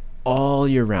wife all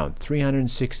year round,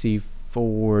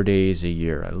 364 days a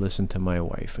year. I listen to my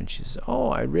wife, and she says, oh,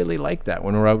 I really like that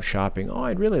when we're out shopping. Oh,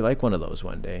 I'd really like one of those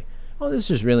one day. Oh,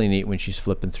 this is really neat when she's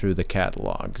flipping through the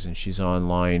catalogs and she's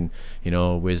online,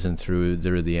 whizzing through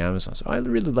the Amazon. So I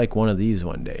really like one of these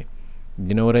one day.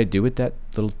 You know what I do with that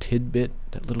little tidbit,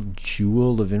 that little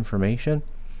jewel of information?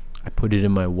 I put it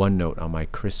in my OneNote on my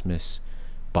Christmas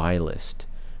buy list,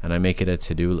 and I make it a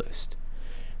to-do list.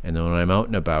 And then when I'm out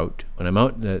and about, when I'm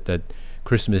out that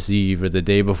Christmas Eve or the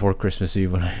day before Christmas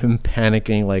Eve, when I'm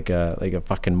panicking like a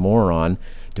fucking moron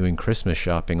doing Christmas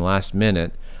shopping last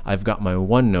minute, I've got my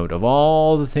OneNote of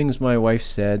all the things my wife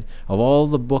said, of all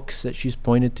the books that she's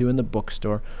pointed to in the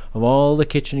bookstore, of all the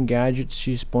kitchen gadgets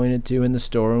she's pointed to in the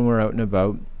store when we're out and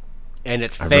about. And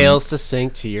it fails to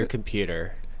sync to your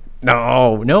computer.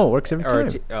 No, it works every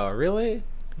time. Oh, really?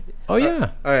 Oh,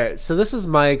 yeah. All right, so this is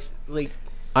my,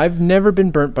 I've never been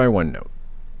burnt by OneNote.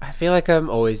 I feel like I'm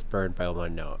always burnt by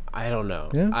OneNote. I don't know.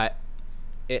 Yeah.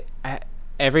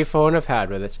 Every phone I've had,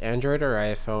 whether it's Android or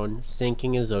iPhone,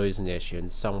 syncing is always an issue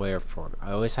in some way or form.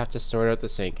 I always have to sort out the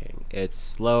syncing. It's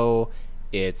slow,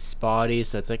 it's spotty,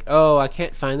 so it's like, oh, I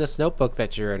can't find this notebook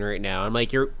that you're in right now. I'm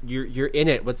like, you're in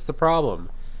it. What's the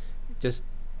problem? Just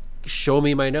show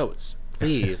me my notes,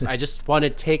 please. I just want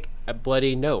to take a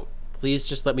bloody note. Please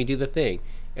just let me do the thing.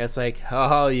 And it's like,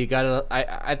 oh, you gotta.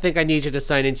 I think I need you to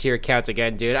sign into your account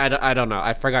again, dude. I don't know.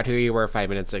 I forgot who you were 5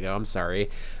 minutes ago. I'm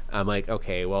sorry. I'm like,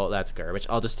 okay, well, that's garbage.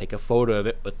 I'll just take a photo of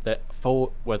it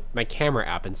with my camera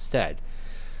app instead.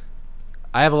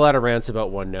 I have a lot of rants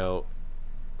about OneNote,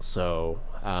 so,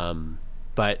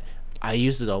 but I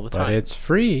use it all the time. But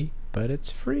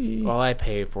it's free. Well, I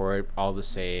pay for it all the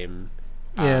same.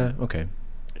 Yeah. Okay.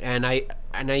 And I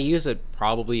use it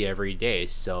probably every day,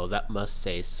 so that must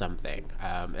say something.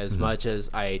 As much as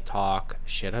I talk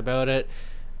shit about it,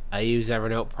 I use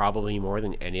Evernote probably more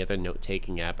than any other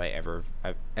note-taking app I've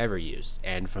ever used,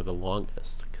 and for the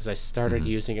longest, because I started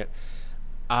using it.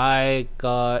 I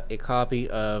got a copy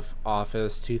of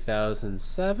Office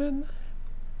 2007,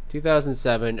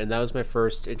 and that was my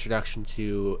first introduction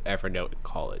to Evernote in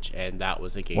college, and that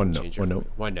was a game changer.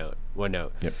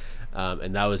 OneNote. Yep.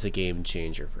 And that was a game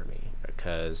changer for me,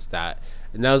 because that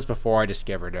was before I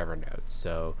discovered Evernote.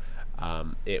 So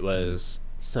it was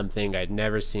something I'd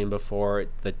never seen before.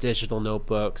 The digital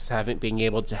notebooks, being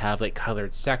able to have like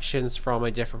colored sections for all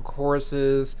my different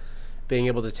courses, being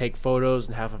able to take photos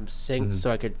and have them synced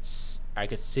so I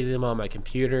could see them on my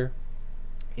computer.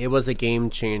 It was a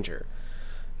game changer.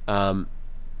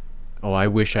 I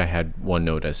wish I had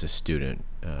OneNote as a student.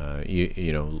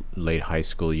 Late high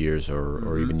school years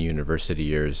or even university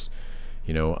years.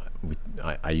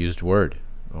 I used Word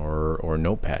or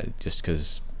Notepad just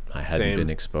because I hadn't been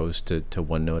exposed to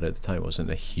OneNote at the time. It wasn't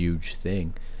a huge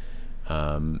thing.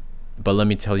 But let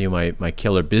me tell you, my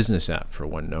killer business app for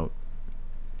OneNote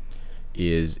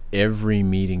is every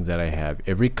meeting that I have,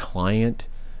 every client,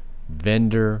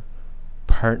 vendor,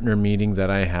 partner meeting that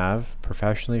I have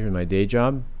professionally in my day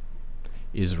job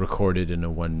is recorded in a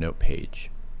OneNote page.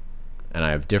 And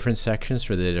I have different sections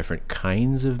for the different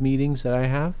kinds of meetings that I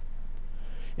have.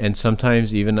 And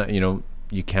sometimes even,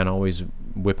 you can't always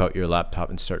whip out your laptop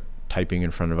and start typing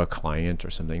in front of a client or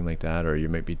something like that, or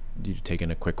you're taking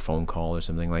a quick phone call or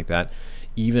something like that.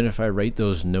 Even if I write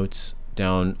those notes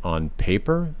down on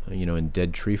paper, in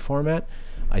dead tree format,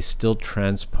 I still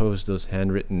transpose those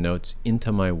handwritten notes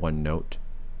into my OneNote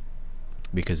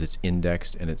because it's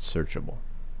indexed and it's searchable.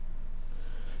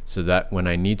 So that when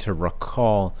I need to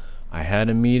recall, I had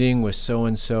a meeting with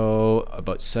so-and-so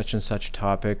about such and such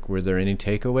topic, were there any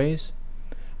takeaways?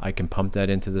 I can pump that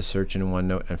into the search in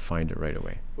OneNote and find it right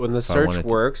away. When the search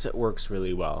works, it works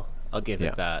really well. I'll give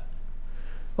it that.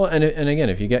 Well, and again,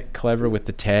 if you get clever with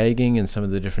the tagging and some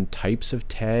of the different types of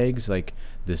tags, like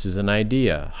this is an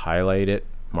idea, highlight it,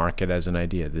 mark it as an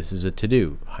idea. This is a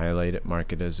to-do, highlight it,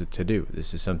 mark it as a to-do.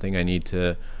 This is something I need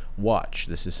to watch.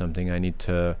 This is something I need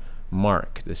to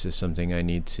mark. This is something I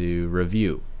need to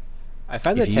review. I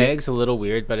find the tags a little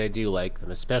weird, but I do like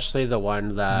them, especially the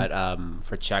one that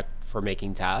for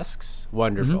making tasks.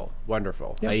 Wonderful.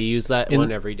 Yep. I use that one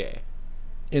every day.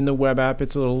 In the web app,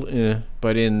 it's a little,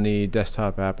 but in the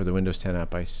desktop app or the Windows 10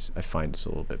 app, I find it's a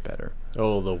little bit better.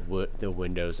 Oh, the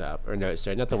Windows app. Or no,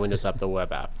 sorry, not the Windows app, the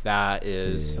web app. That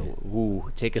is,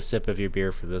 take a sip of your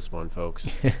beer for this one,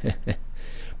 folks.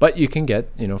 But you can get,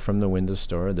 from the Windows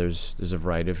Store, there's a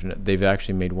variety of, they've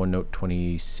actually made OneNote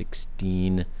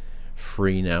 2016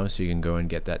 free now, so you can go and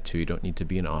get that too. You don't need to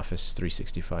be an Office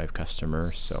 365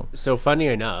 customer. So funny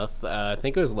enough, I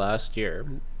think it was last year,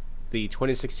 the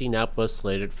 2016 app was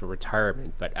slated for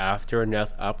retirement, but after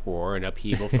enough uproar and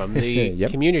upheaval from the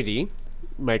community,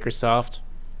 Microsoft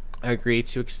agreed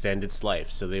to extend its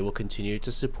life. So they will continue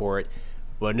to support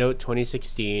OneNote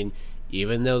 2016,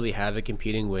 even though they have a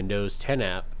competing Windows 10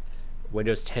 app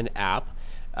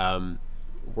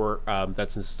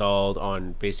that's installed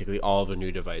on basically all the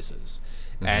new devices.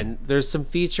 And there's some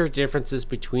feature differences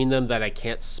between them that I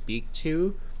can't speak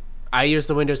to. I use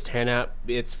the Windows 10 app.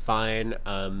 It's fine.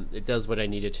 It does what I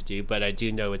need it to do, but I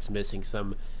do know it's missing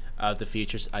some of the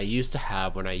features I used to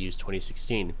have when I used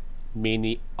 2016,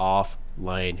 mainly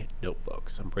offline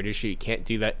notebooks. I'm pretty sure you can't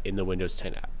do that in the Windows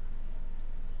 10 app.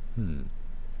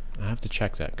 I have to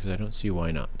check that because I don't see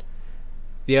why not.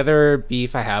 The other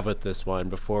beef I have with this one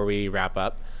before we wrap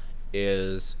up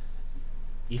is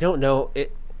I don't know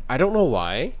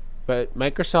why, but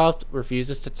Microsoft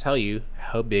refuses to tell you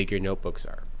how big your notebooks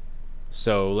are.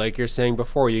 So like you're saying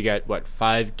before, you get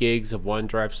 5 gigs of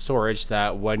OneDrive storage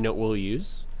that OneNote will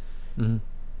use.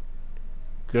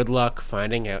 Good luck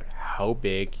finding out how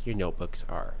big your notebooks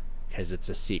are, because it's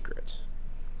a secret.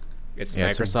 It's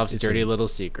Microsoft's dirty little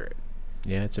secret.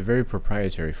 Yeah, it's a very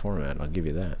proprietary format, I'll give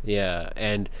you that. Yeah,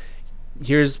 and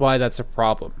here's why that's a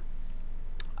problem.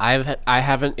 I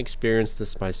haven't experienced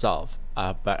this myself,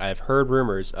 but I've heard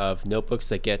rumors of notebooks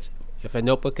that if a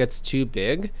notebook gets too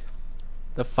big,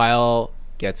 the file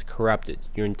gets corrupted.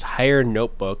 Your entire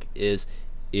notebook is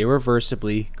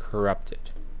irreversibly corrupted.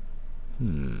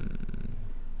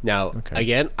 Now,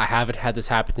 again, I haven't had this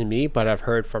happen to me, but I've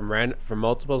heard from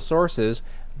multiple sources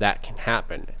that can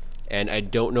happen. And I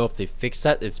don't know if they fixed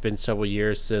that. It's been several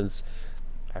years since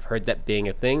I've heard that being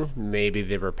a thing. Maybe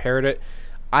they've repaired it.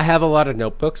 I have a lot of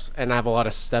notebooks, and I have a lot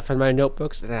of stuff in my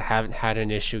notebooks, and I haven't had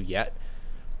an issue yet.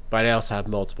 But I also have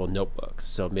multiple notebooks,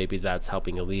 so maybe that's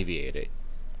helping alleviate it.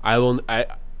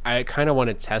 I kind of want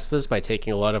to test this by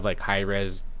taking a lot of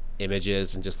high-res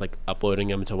images and just uploading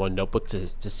them to one notebook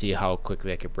to see how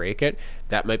quickly I could break it.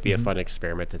 That might be a fun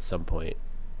experiment at some point.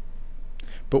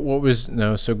 But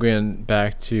so going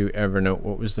back to Evernote,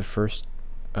 what was the first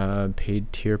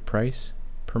paid tier price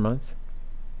per month?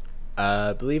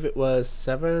 I believe it was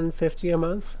 $750 a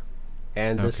month.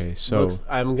 And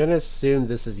I'm going to assume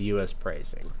this is US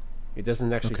pricing. It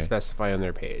doesn't actually specify on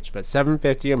their page, but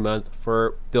 $750 a month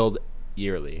for billed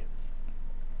yearly.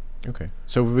 Okay.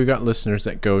 So we got listeners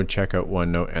that go check out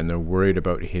OneNote and they're worried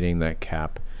about hitting that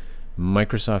cap.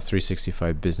 Microsoft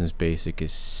 365 Business Basic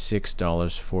is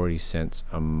 $6.40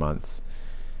 a month.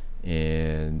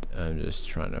 And I'm just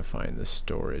trying to find the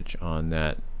storage on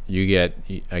that.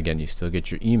 You still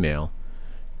get your email,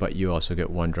 but you also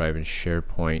get OneDrive and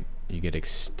SharePoint. You get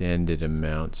extended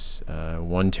amounts,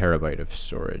 1 terabyte of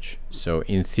storage. So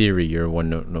in theory, your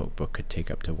OneNote notebook could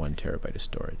take up to 1 terabyte of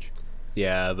storage.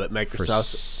 Yeah, but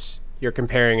Microsoft, you're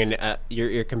comparing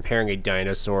a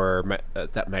dinosaur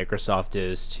that Microsoft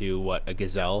is to a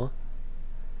gazelle.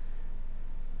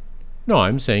 No,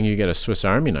 I'm saying you get a Swiss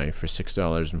Army knife for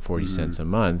 $6.40 a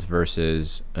month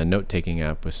versus a note-taking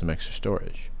app with some extra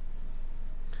storage.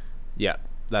 Yeah,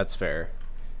 that's fair.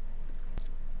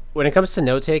 When it comes to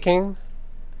note-taking,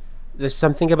 there's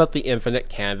something about the infinite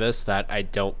canvas that I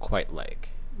don't quite like.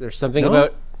 There's something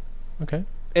about... Okay.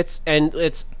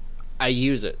 I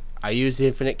use it. I use the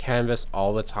infinite canvas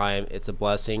all the time. It's a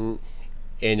blessing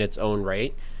in its own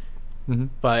right.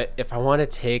 But if I want to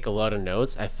take a lot of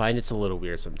notes, I find it's a little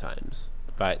weird sometimes.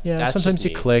 But yeah, sometimes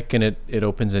you click and it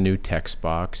opens a new text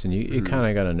box, and you kind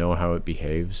of got to know how it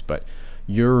behaves. But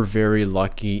you're very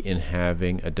lucky in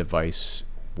having a device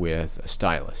with a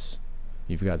stylus.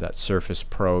 You've got that Surface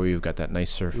Pro. You've got that nice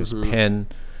Surface Pen.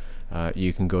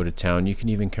 You can go to town. You can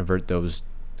even convert those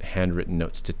handwritten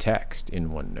notes to text in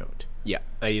OneNote. Yeah,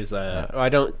 I use that. I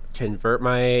don't convert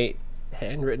my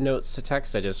handwritten notes to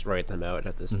text. I just write them out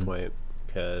at this point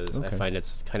because I find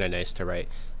it's kind of nice to write.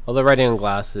 Although writing on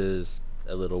glass is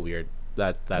a little weird.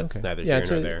 That's neither here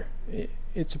nor there.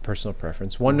 It's a personal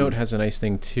preference. OneNote has a nice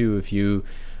thing too. If you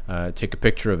take a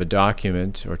picture of a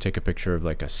document or take a picture of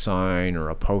a sign or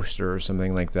a poster or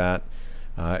something like that,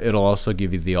 it'll also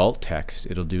give you the alt text.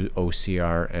 It'll do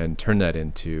OCR and turn that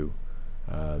into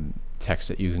text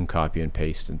that you can copy and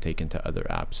paste and take into other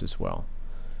apps as well.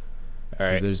 All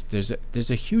right.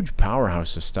 There's a huge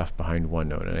powerhouse of stuff behind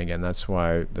OneNote, and again, that's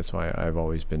why I've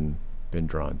always been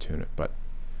drawn to it. But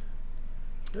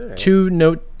right. two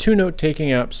note taking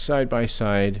apps side by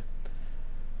side.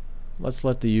 Let's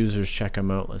let the users check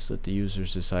them out. Let's let the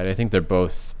users decide. I think they've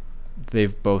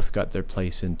both got their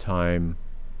place in time.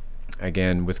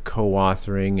 Again, with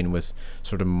co-authoring and with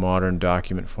sort of modern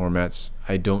document formats,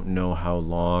 I don't know how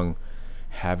long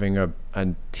having a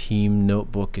team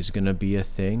notebook is going to be a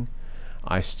thing.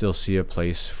 I still see a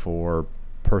place for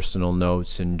personal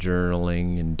notes and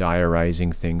journaling and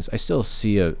diarizing things. I still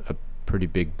see a pretty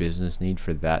big business need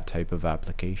for that type of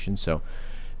application. So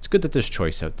it's good that there's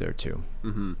choice out there too.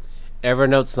 Mm-hmm.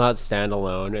 Evernote's not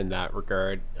standalone in that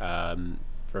regard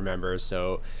for members.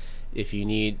 So if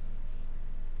you're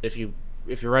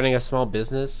running a small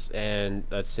business, and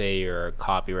let's say you're a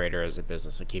copywriter as a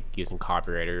business, I keep using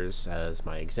copywriters as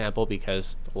my example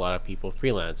because a lot of people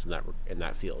freelance in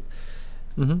that field.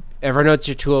 Mm-hmm. Evernote's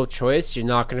your tool of choice. You're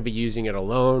not going to be using it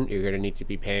alone. You're going to need to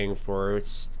be paying for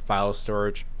file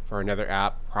storage for another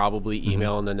app, probably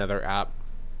email in another app.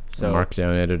 So a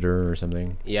markdown editor or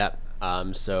something. Yeah.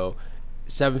 So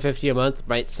 $7.50 a month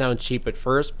might sound cheap at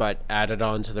first, but added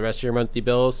on to the rest of your monthly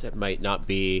bills, it might not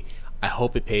be. I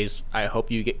hope it pays. I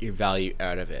hope you get your value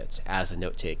out of it as a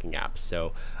note-taking app.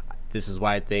 So this is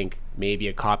why I think maybe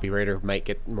a copywriter might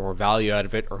get more value out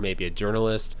of it, or maybe a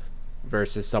journalist,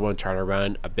 versus someone trying to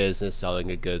run a business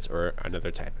selling a goods or another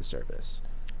type of service.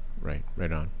 Right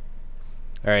on.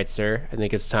 All right, sir. I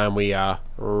think it's time we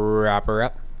wrap her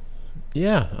up.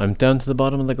 Yeah, I'm down to the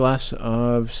bottom of the glass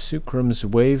of Sucrum's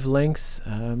Wavelength.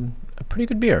 A pretty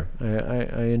good beer.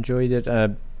 I enjoyed it.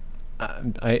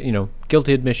 I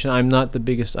guilty admission, I'm not the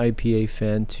biggest IPA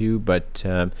fan too, but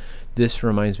this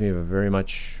reminds me of a very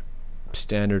much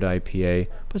standard IPA,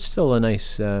 but still a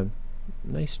nice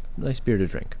beer to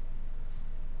drink.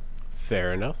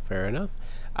 Fair enough.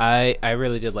 I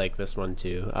really did like this one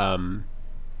too.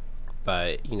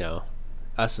 But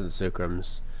us and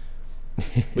Sucrums,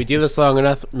 we do this long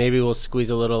enough. Maybe we'll squeeze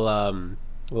a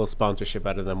little sponsorship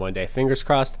out of them one day. Fingers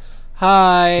crossed.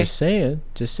 Hi. Just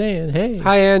saying. Hey.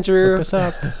 Hi, Andrew. Hook us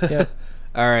up. Yeah.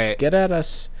 All right. Get at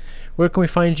us. Where can we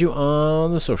find you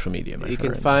on the social media, my friend? You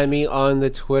can find me on the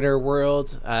Twitter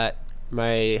world.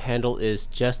 My handle is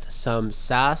just some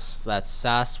sass. That's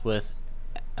sass with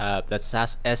that's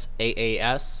sass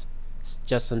SAAS.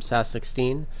 Just some sass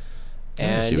 16.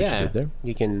 And see what you did there.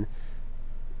 You can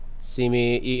see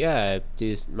me.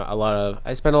 Do a lot of.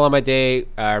 I spend a lot of my day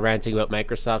ranting about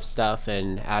Microsoft stuff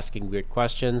and asking weird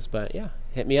questions. But yeah,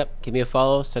 hit me up, give me a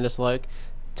follow, send us a like.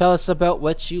 Tell us about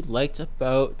what you liked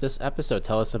about this episode.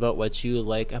 Tell us about what you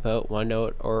like about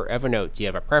OneNote or Evernote. Do you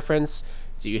have a preference?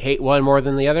 Do you hate one more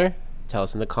than the other? Tell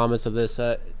us in the comments of this.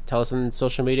 Tell us on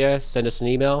social media. Send us an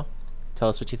email. Tell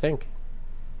us what you think.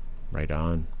 Right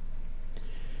on.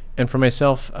 And for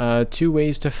myself, 2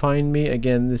 ways to find me.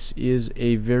 Again, this is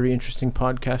a very interesting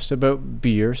podcast about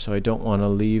beer, so I don't want to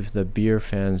leave the beer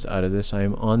fans out of this. I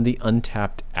am on the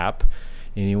Untappd app.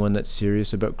 Anyone that's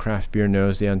serious about craft beer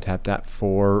knows the Untappd app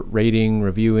for rating,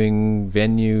 reviewing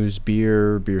venues,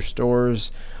 beer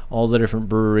stores, all the different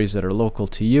breweries that are local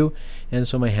to you. And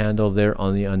so my handle there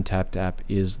on the Untappd app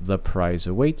is The Prize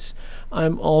Awaits.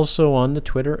 I'm also on the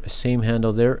Twitter, same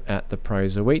handle there, at The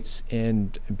Prize Awaits.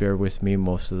 And bear with me,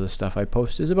 most of the stuff I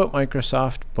post is about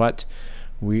Microsoft, but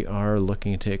we are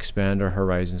looking to expand our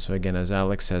horizons. So again, as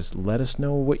Alex says, let us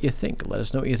know what you think. Let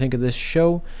us know what you think of this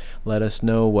show. Let us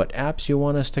know what apps you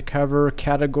want us to cover,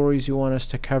 categories you want us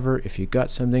to cover. If you got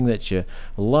something that you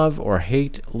love or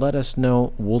hate, let us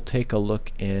know. We'll take a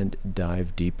look and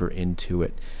dive deeper into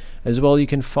it. As well, you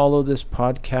can follow this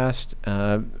podcast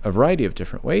a variety of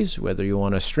different ways, whether you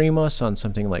want to stream us on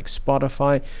something like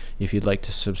Spotify, if you'd like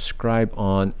to subscribe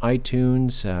on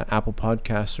iTunes, Apple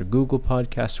Podcasts, or Google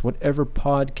Podcasts, whatever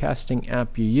podcasting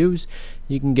app you use,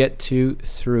 you can get to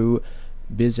through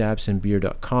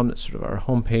bizappsandbeer.com. That's sort of our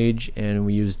homepage, and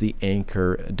we use the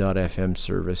Anchor.fm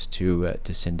service to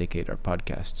syndicate our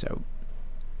podcasts out.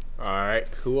 All right,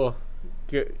 cool.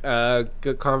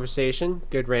 Good conversation,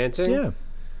 good ranting. Yeah.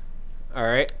 All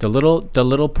right. The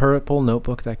little purple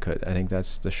notebook that could. I think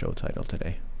that's the show title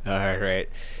today. All right.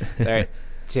 All right.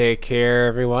 Take care,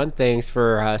 everyone. Thanks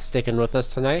for sticking with us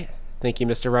tonight. Thank you,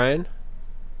 Mr. Ryan.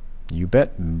 You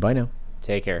bet. Bye now.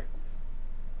 Take care.